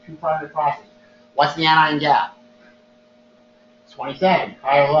 You have 2 primary processes. What's the anion gap? 27,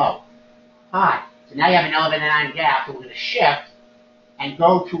 high or low? High. So now you have an elevated anion gap, so we're going to shift and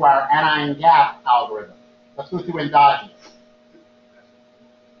go to our anion gap algorithm. Let's go through endogenous.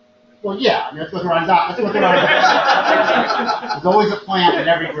 Well, yeah, I mean, let's go through endogenous. There's always a plant in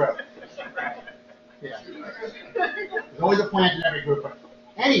every group. Yeah. There's always a plant in every group. But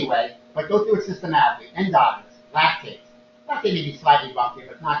anyway, but go through it systematically. Endogenous, lactate. Lactate may be slightly bumpy,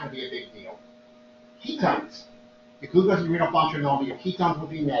 but it's not going to be a big deal. Ketones. Your glucose and renal function normal, your ketones will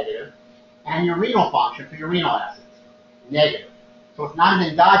be negative, and your renal function for your renal acids, negative. So it's not an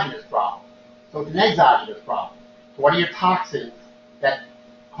endogenous problem. So it's an exogenous problem. So what are your toxins that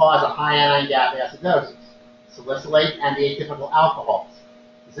cause a high anion gap acidosis? Salicylate and the atypical alcohols.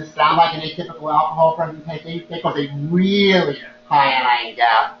 Does this sound like an atypical alcohol presentation? They cause a really high anion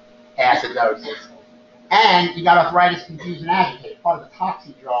gap acidosis. And you got arthritis, confused, and agitated, part of the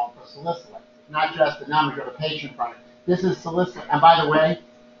toxidrome for salicylate. Not just the numbers of a patient in front of it. This is salicylate. And by the way,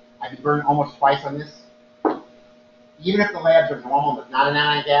 I've been burned almost twice on this. Even if the labs are normal, but not an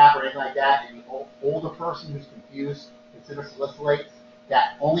anion gap or anything like that, and the older person who's confused, consider salicylates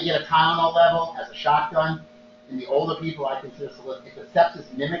that only get a Tylenol level as a shotgun. In the older people, I consider salicylate. It's a sepsis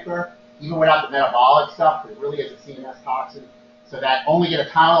mimicker, even without the metabolic stuff, but it really is a CNS toxin. So that only get a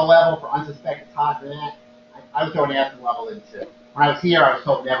Tylenol level for unsuspected toxin. I would throw an acid level in too. When I was here, I was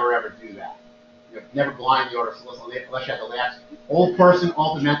told never ever do that. Never blindly order salicylate unless you have the labs. Old person,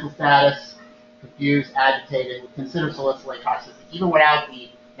 altered mental status, confused, agitated, would consider salicylate toxicity, even without the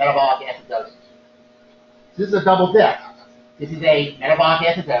metabolic acidosis. So this is a double dip. This is a metabolic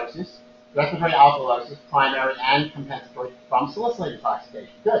acidosis, respiratory alkalosis, primary and compensatory from salicylate intoxication.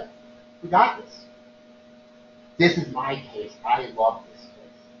 Good. We got this. This is my case. I love this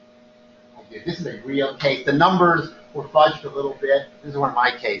case. I do. This is a real case. The numbers were fudged a little bit. This is one of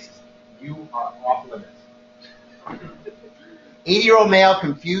my cases. You are off limits. 80-year-old male,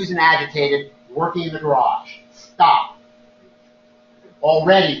 confused and agitated, working in the garage. Stop.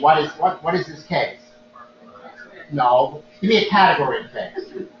 Already, what is this case? No. Give me a category of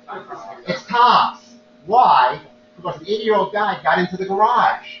things. It's tops. Why? Because the 80-year-old guy got into the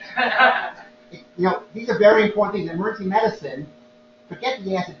garage. These are very important things. In emergency medicine, Forget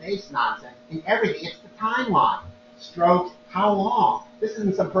the acid-base nonsense. In everything, it's the timeline. Strokes, how long? This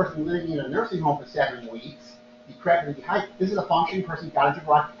isn't some person living in a nursing home for 7 weeks, decrepit and dehydrated. This is a functioning person who got into the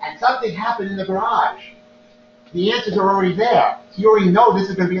garage, and something happened in the garage. The answers are already there. So you already know this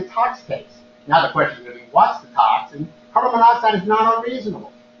is going to be a tox case. Now the question is going to be, what's the toxin? Carbon monoxide is not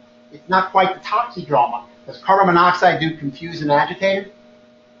unreasonable. It's not quite the toxidroma. Does carbon monoxide do confused and agitated?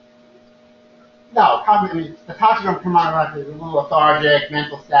 No. The toxidroma carbon monoxide is a little lethargic,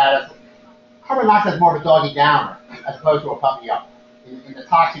 mental status. Carbon monoxide is more of a doggy downer as opposed to a puppy up. In the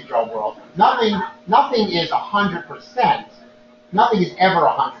toxidrome world, nothing is 100%. Nothing is ever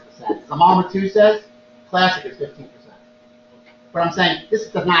 100%. Thermometer 2 says classic is 15%. But I'm saying this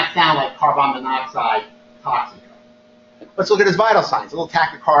does not sound like carbon monoxide toxidrome. Let's look at his vital signs. A little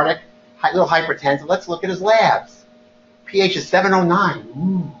tachycardic, a little hypertensive. Let's look at his labs. pH is 709.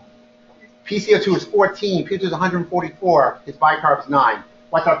 Ooh. PCO2 is 14. PO2 is 144. His bicarb is 9.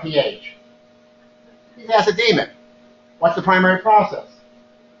 What's our pH? He's acidemic. What's the primary process?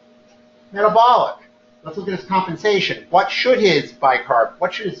 Metabolic. Let's look at his compensation. What should his bicarb,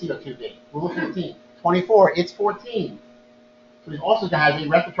 what should his CO2 be? Rule of 15. 24. It's 14. So he also has a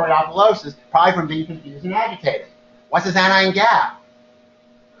respiratory alkalosis, probably from being confused and agitated. What's his anion gap?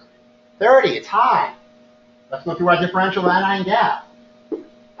 30. It's high. Let's go through our differential anion gap.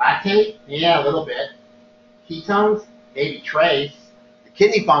 Lactate? Yeah, a little bit. Ketones? Maybe trace. The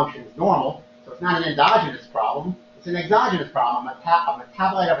kidney function is normal, so it's not an endogenous problem. It's an exogenous problem, a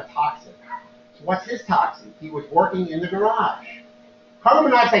metabolite of a toxin. So what's his toxin? He was working in the garage.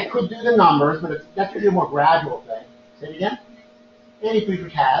 Carbon monoxide could do the numbers, but that's going to be a more gradual thing. Say it again. Antifreeze,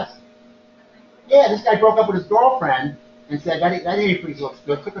 which has. Yeah, this guy broke up with his girlfriend and said that antifreeze looks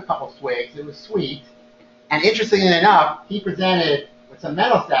good, took a couple swigs, it was sweet. And interestingly enough, he presented with some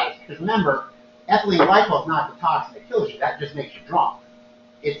mental status, because remember, ethylene glycol is not the toxin that kills you, that just makes you drunk.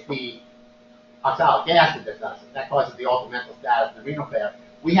 It's the oxalic acid that does it. That causes the altered mental status and the renal failure.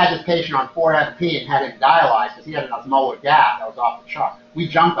 We had this patient on 4-FP and had him dialyzed because he had an osmolar gas that was off the chart. We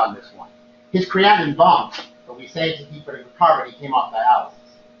jumped on this one. His creatinine bumped, but we saved to keep it recovered. He came off dialysis.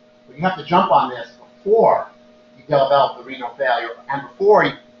 But you have to jump on this before you develop the renal failure and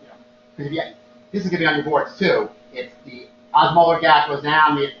before because this is going to be on your boards too. It's the osmolar gas goes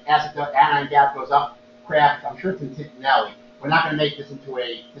down, the anion gas goes up. Crap, I'm sure it's in Tintinelli. We're not going to make this into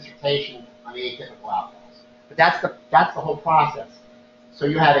a dissertation on the atypical alcohols. But that's the whole process. So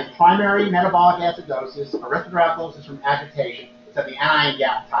you have a primary metabolic acidosis, a respiratory alkalosis from agitation. It's of the anion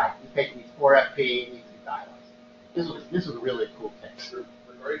gap type. This patient needs 4-FP, needs to be dialyzed. This was a really cool case.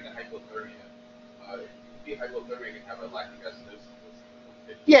 Regarding the hypothermia, the hypothermia can have a lactic acidosis.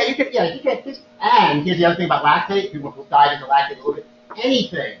 Yeah, you get this. And here's the other thing about lactate. People will dive into lactate a little bit.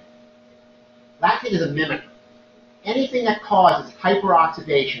 Anything. Lactate is a mimicker. Anything that causes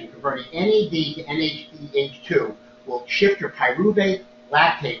hyperoxidation, converting NAD to NADH2, will shift your pyruvate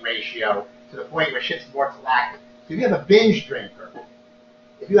lactate ratio to the point where it shifts more to lactate. So if you have a binge drinker,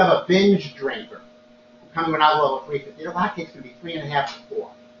 coming with alcohol level 350, their lactate's going to be 3.5 to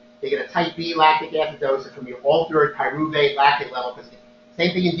 4. They get a type B lactic acidosis from your altered pyruvate lactate level.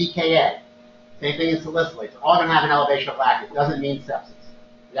 Same thing in DKA. Same thing in salicylates. All going to have an elevation of lactate. Doesn't mean sepsis.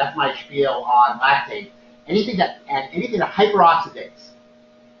 That's my spiel on lactate. Anything that hyperoxidates,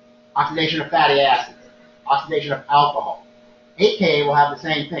 oxidation of fatty acids, oxidation of alcohol. AKA will have the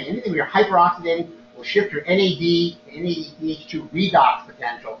same thing. Anything where you're hyperoxidating will shift your NAD to NADH2 redox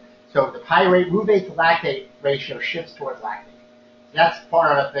potential. So the pyruvate to lactate ratio shifts towards lactate. So that's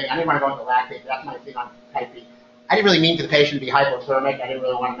part of the thing. I didn't want to go into lactate. That's my thing on type B. I didn't really mean for the patient to be hypothermic. I didn't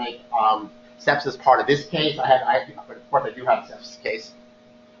really want to make sepsis part of this case. But of course I do have a sepsis case.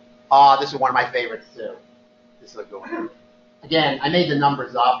 This is one of my favorites too. This is a good one. Again, I made the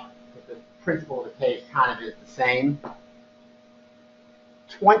numbers up, but the principle of the case kind of is the same.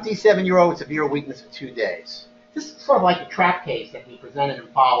 27-year-old severe weakness for 2 days. This is sort of like the trap case that we presented in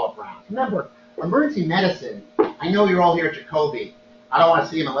follow-up rounds. Remember, emergency medicine, I know you're all here at Jacobi. I don't want to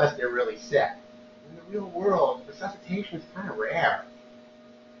see them unless they're really sick. In the real world, resuscitation is kind of rare.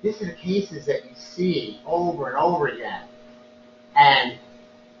 These are the cases that you see over and over again. And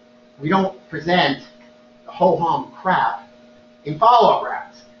we don't present the ho-hum crap in follow-up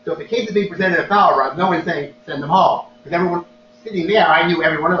rounds. So if the case is being presented in follow-up rounds, no one's saying send them home. Because everyone sitting there, I knew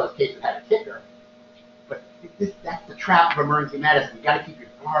every one of those cases had a kicker. But that's the trap of emergency medicine. You've got to keep your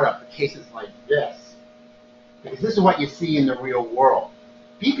guard up for cases like this. Because this is what you see in the real world.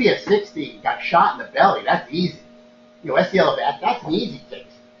 BP of 60 got shot in the belly. That's easy. SCL, that's an easy case.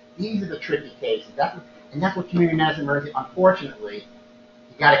 These are the tricky cases. That's what community medicine emergency, unfortunately,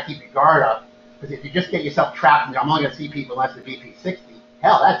 you got to keep your guard up. Because if you just get yourself trapped in there, I'm only going to see people unless they're BP 60.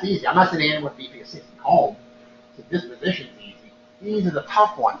 Hell, that's easy. I'm not sending anyone with BP 60 home. So disposition's easy. These are the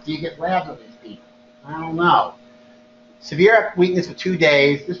tough ones. Do you get labs on these people? I don't know. Severe weakness for 2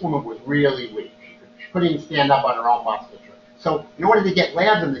 days. This woman was really weak. She couldn't even stand up on her own musculature. So in order to get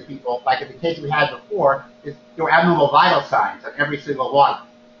labs on these people, like in the case we had before, there were abnormal vital signs on every single one.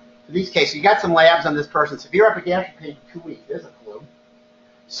 In these cases, you got some labs on this person. Severe epigastric pain for 2 weeks. There's a clue.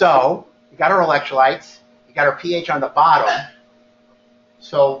 So you got her electrolytes. You got her pH on the bottom.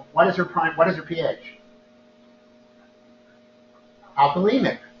 So what is her pH?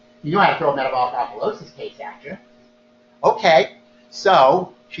 Alkalemic. You know how to throw a metabolic alkalosis case at you. Okay,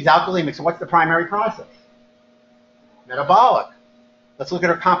 so she's alkalemic. So what's the primary process? Metabolic. Let's look at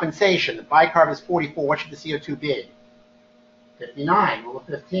her compensation. The bicarb is 44. What should the CO2 be? 59, rule of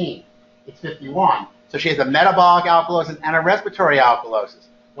 15. It's 51. So she has a metabolic alkalosis and a respiratory alkalosis.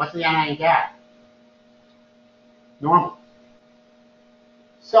 What's the anion gap? Normal.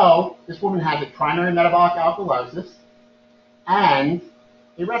 So this woman has a primary metabolic alkalosis and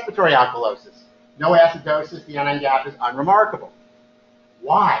a respiratory alkalosis. No acidosis, the anion gap is unremarkable.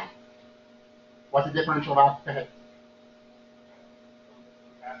 Why? What's the differential of alcohol?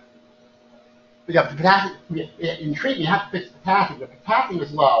 In treatment, you have to fix the potassium. The potassium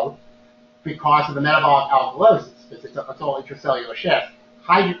is low because of the metabolic alkalosis, because it's all intracellular shift.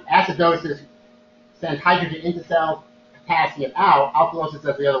 Acidosis sends hydrogen into cells, potassium out. Alkalosis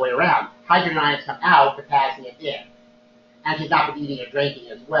does the other way around. Hydrogen ions come out, potassium in. And she's not been eating or drinking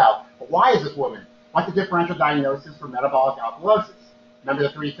as well. But why is this woman? What's the differential diagnosis for metabolic alkalosis? Remember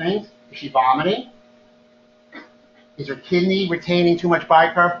the 3 things? Is she vomiting? Is her kidney retaining too much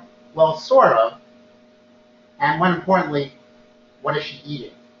bicarb? Well, sort of. And more importantly, what is she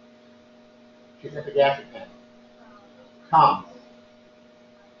eating? She's epigastric pain. Tums.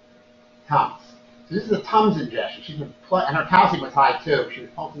 So this is a Tums ingestion. And her calcium was high too. She was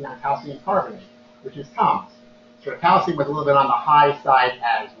pulsing on calcium carbonate, which is Tums. So her calcium was a little bit on the high side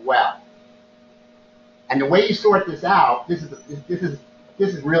as well. And the way you sort this out, this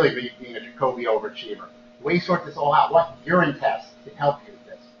is really being a Jacobi overachiever. The way you sort this all out, what urine test can help you with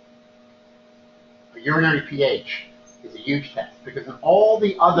this? A urinary pH is a huge test, because in all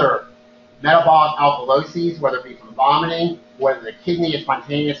the other metabolic alkaloses, whether it be from vomiting, whether the kidney is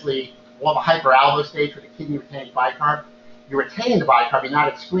spontaneously, all the hyperaldo states where the kidney retains bicarb, you're retaining the bicarb, you're not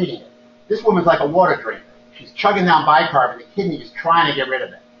excreting it. This woman's like a water drinker. She's chugging down bicarb and the kidney is trying to get rid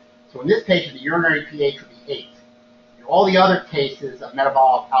of it. So in this patient, the urinary pH would be 8. In all the other cases of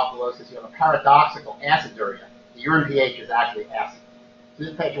metabolic alkalosis, you have a paradoxical aciduria. The urine pH is actually acid. So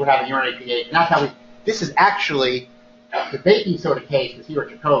this patient would have a urinary pH, and that's how this is actually, the baking soda case was here at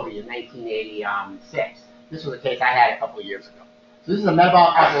Jacobi in 1986. This was a case I had a couple of years ago. So this is a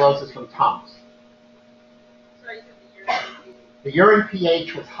metabolic alkalosis from Tums. Sorry, the urine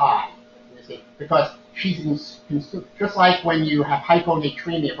pH was high, because she's just like when you have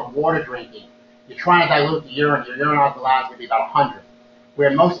hyponatremia from water drinking, you're trying to dilute the urine, your urine alkaline is going to be about 100.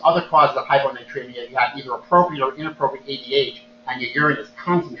 Where most other causes of hyponatremia, you have either appropriate or inappropriate ADH, and your urine is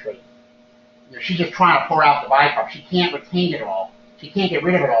concentrated. She's just trying to pour out the bicarb. She can't retain it all. She can't get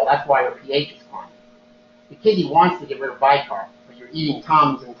rid of it all. That's why her pH is climbing. The kidney wants to get rid of bicarb, but you're eating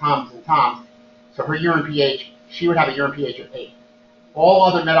Tums and Tums and Tums. So her urine pH, she would have a urine pH of 8. All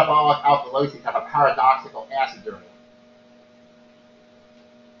other metabolic alkaloses have a paradoxical aciduria.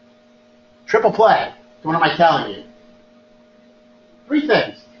 Triple play. So what am I telling you? 3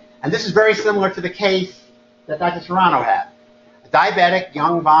 things. And this is very similar to the case that Dr. Serrano had. A diabetic,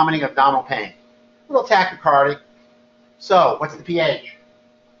 young, vomiting, abdominal pain. A little tachycardic. So, what's the pH?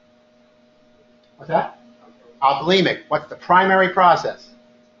 What's that? Alkalemic. What's the primary process?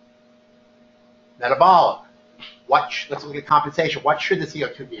 Metabolic. Let's look at compensation. What should the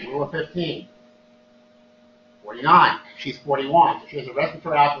CO2 be? Rule of 15. 49. She's 41. So she has a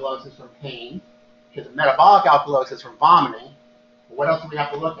respiratory alkalosis from pain. She has a metabolic alkalosis from vomiting. But what else do we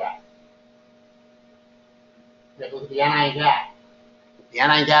have to look at? We have to look at the anion gap. The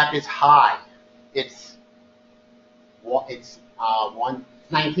anion gap is high. It's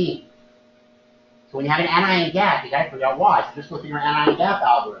 19. So when you have an anion gap, you got to figure out why. So just look at your anion gap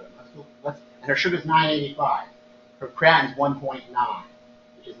algorithm. And her sugar's 985. Her creatinine's 1.9,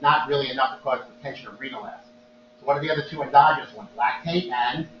 which is not really enough to cause retention of renal acids. So what are the other 2 endogenous ones? Lactate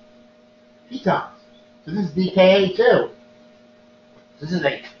and ketones. So this is DKA too. So this is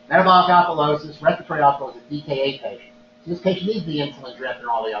a metabolic alkalosis, respiratory alkalosis, DKA patient. So this patient needs the insulin drip and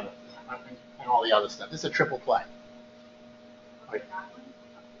all the other stuff. This is a triple play. Okay.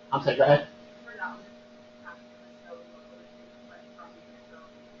 I'm sorry, go ahead.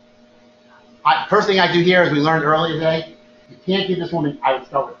 First thing I do here, as we learned earlier today, you can't give this woman, I would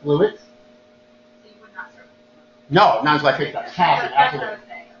start with fluids. So you would not serve. No, not until I fix that. Potassium, That's what I absolutely.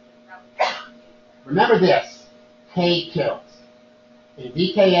 was saying. Remember this, K kills. In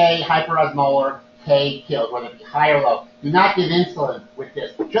DKA, hyperosmolar, K kills, whether it be high or low. Do not give insulin with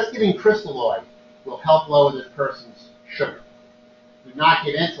this. Just giving crystalloid will help lower this person's sugar. Do not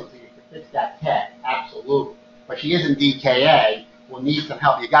give insulin so you can fix that K, absolutely. But she is in DKA, will need some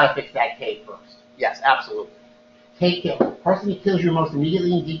help. You got to fix that K first. Yes, absolutely. K kills. The person who kills you most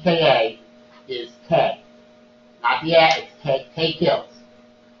immediately in DKA is K. Not the A, it's K. K kills.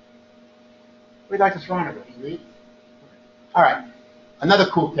 We'd like to surround her. Can you read? All right. Another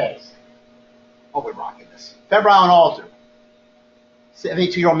cool case. Oh, we're rocking this. Febrile and altered.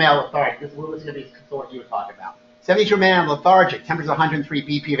 72-year-old male lethargic. This is going to be what you were talking about. 72-year-old man lethargic. Temperature 103,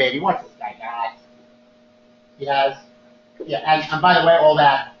 BP of 80. What's this guy got? He has, yeah, and by the way, all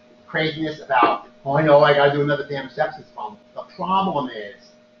that craziness about, oh, I know I got to do another damn sepsis pump. The problem is,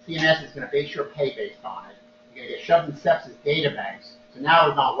 CMS is going to base your pay based on it. You're going to get shoved in sepsis data banks. So now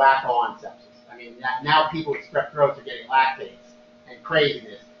we're going to whack on sepsis. I mean, now people with strep throats are getting lactates and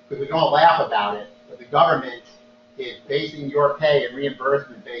craziness because we don't laugh about it, but the government is basing your pay and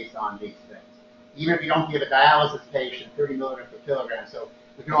reimbursement based on these things. Even if you don't give a dialysis patient 30 milligrams per kilogram, so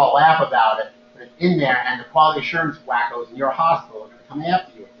we can all laugh about it, but it's in there, and the quality assurance wackos in your hospital are going to come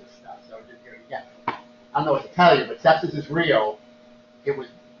after you with this stuff. So yeah, I don't know what to tell you, but sepsis is real. It was,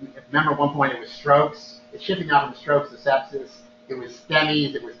 remember at one point it was strokes. It's shifting now from strokes to sepsis. It was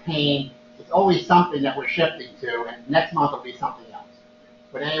STEMIs. It was pain. It's always something that we're shifting to, and next month will be something else.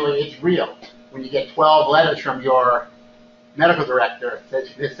 But anyway, it's real. When you get 12 letters from your medical director that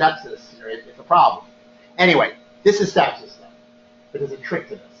says this sepsis, it's a problem. Anyway, this is sepsis, though. But there's a trick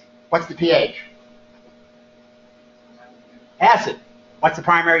to this. What's the pH? Acid. What's the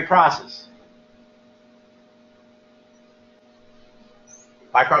primary process?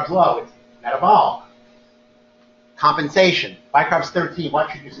 Bicarb's low. It's metabolic. Compensation. Bicarb's 13. What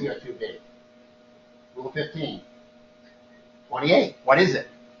should your CO2 be? Rule 15. 28. What is it?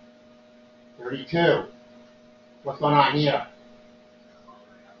 32. What's going on here?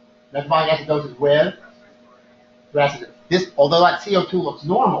 Metabolic acidosis with rest. This, although that CO2 looks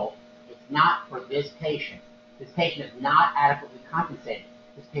normal, it's not for this patient. This patient is not adequately compensated.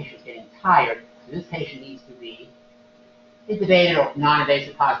 This patient is getting tired, so this patient needs to be intubated or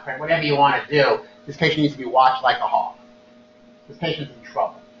non-invasive hospital, whatever you want to do. This patient needs to be watched like a hawk. This patient's in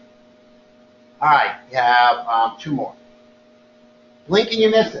trouble. All right, you have two more. Blink and you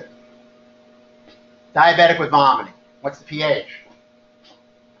miss it. Diabetic with vomiting. What's the pH?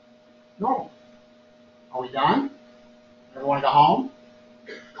 Normal. Are we done? Everyone go home?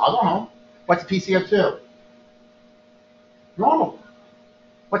 I'll go home. What's the PCO2? Normal.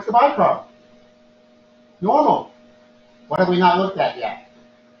 What's the bicarb? Normal. What have we not looked at yet?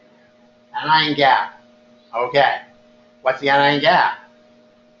 Anion gap. Okay. What's the anion gap?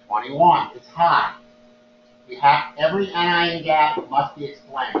 21. It's high. We have every anion gap must be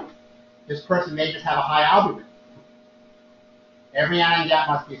explained. This person may just have a high albumin. Every anion gap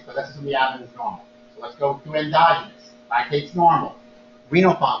must be explained. Let's assume the albumin is normal. So let's go through endogenous. Lactate's normal.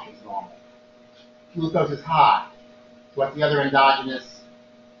 Renal function's normal. Glucose is high. So what's the other endogenous?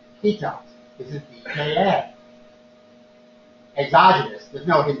 Ketones. This is DKA. Exogenous. There's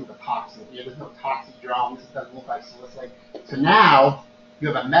no hint of the toxin here. There's no toxidrome. This doesn't look like salicylate. So now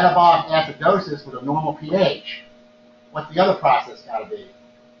you have a metabolic acidosis with a normal pH. What's the other process got to be?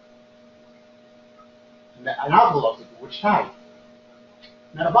 An alkalosis. Which type?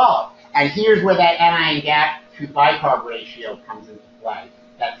 Metabolic. And here's where that anion gap to bicarb ratio comes into play.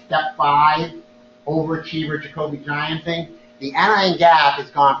 That step 5 overachiever Jacobi giant thing. The anion gap has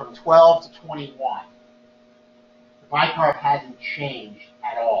gone from 12 to 21. The bicarb hasn't changed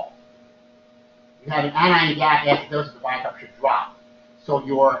at all. You have an anion gap acidosis, the bicarb should drop. So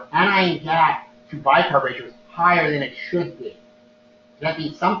your anion gap to bicarb ratio is higher than it should be. So that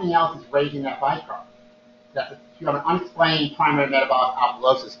means something else is raising that bicarb. You have an unexplained primary metabolic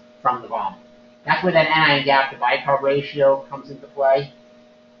alkalosis from the vomit. That's where that anion gap to bicarb ratio comes into play.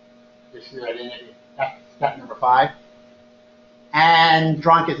 That's step number 5. And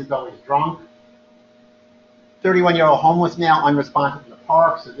drunk is always drunk. 31-year-old homeless male, unresponsive in the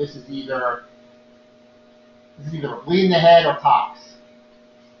park. So this is either a bleed in the head or tox.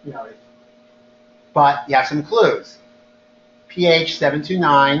 But you have some clues. pH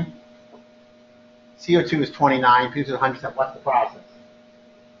 729. CO2 is 29. pH is 100%. What's the process?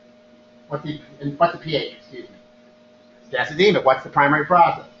 What's the pH? Excuse me. It's acidemic. What's the primary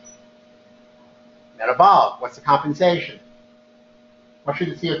process? Metabolic. What's the compensation? What should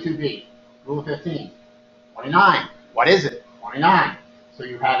the CO2 be? Rule of 15. 29. What is it? 29. So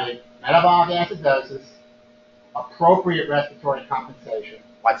you have a metabolic acidosis, appropriate respiratory compensation.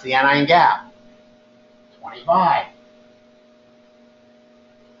 What's the anion gap? 25.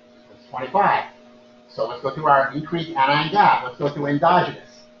 That's 25. So let's go through our increased anion gap. Let's go through endogenous.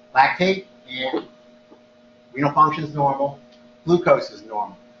 Lactate and renal function is normal. Glucose is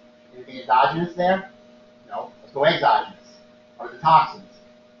normal. Anything endogenous there? No. Let's go exogenous. What are the toxins?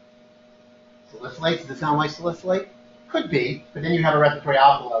 Salicylates. Does it sound like salicylate? Could be, but then you have a respiratory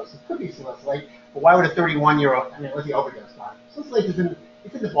alkalosis. Could be salicylate, but why would a 31-year-old? I mean, let's see, overdose time. Salicylate is in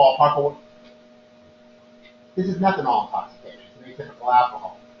the ballpark. But this is methanol intoxication. It's an atypical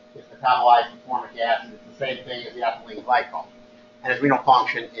alcohol. It's metabolized to formic acid. It's the same thing as the ethylene glycol. And his renal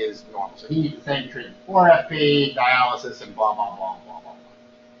function is normal. So he needs the same treatment. 4FB, dialysis, and blah, blah, blah, blah, blah.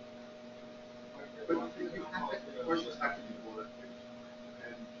 But you questions have to be bulletproof.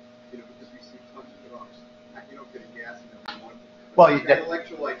 And, because we see tons of drugs, you don't get a gas in every one. Well,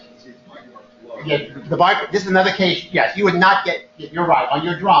 electrolytes is low. Yeah, this is another case. Yes, you would not get. You're right. On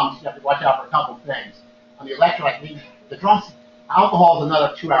your drums, you have to watch out for a couple of things. On the electrolyte, the drums, alcohol is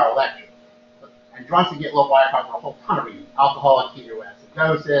another 2-hour lecture. And drums can get low biochar for a whole ton of reasons. Alcoholic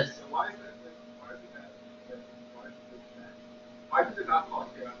ketoacidosis. So why is that? Why does it not cause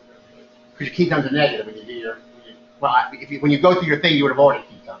gas? Because your ketones are negative when you do when you go through your thing, you would have ordered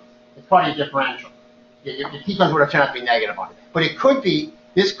ketones. It's part of your differential. Your ketones would have turned out to be negative on it. But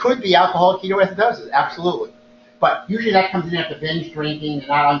this could be alcoholic ketoacidosis, absolutely. But usually that comes in after binge drinking, you're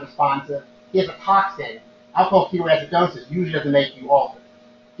not unresponsive. He has a toxin. Alcoholic ketoacidosis usually doesn't make you altered.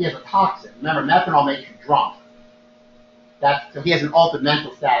 He has a toxin. Remember, methanol makes you drunk. So he has an altered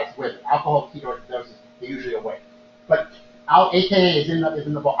mental status with it. Alcoholic ketoacidosis, they're usually awake. But AKA is in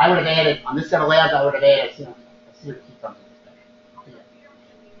the book. I would have added, on this set of labs, I would have added a serum ketones in this picture.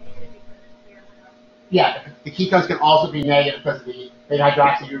 Yeah, the ketones can also be negative because of the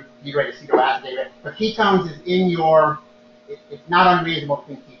beta-hydroxybutyrate acetoacetate. But ketones is in your, it's not unreasonable to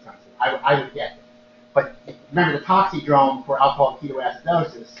think ketones. I would get it. But remember the toxidrome for alcoholic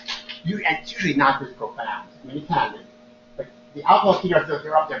ketoacidosis, and it's usually not this profound. I mean, it can be. But the alcoholic ketoacidosis,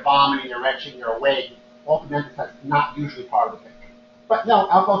 they're up there vomiting, they're retching, they're awake. Altered mental status is not usually part of the picture. But no,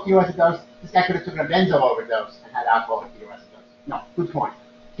 alcoholic ketoacidosis, this guy could have taken a benzo overdose and had alcoholic ketoacidosis. No, good point.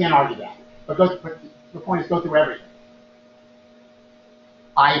 Can't argue that. But the point is go through everything.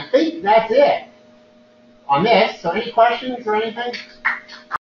 I think that's it on this. So any questions or anything?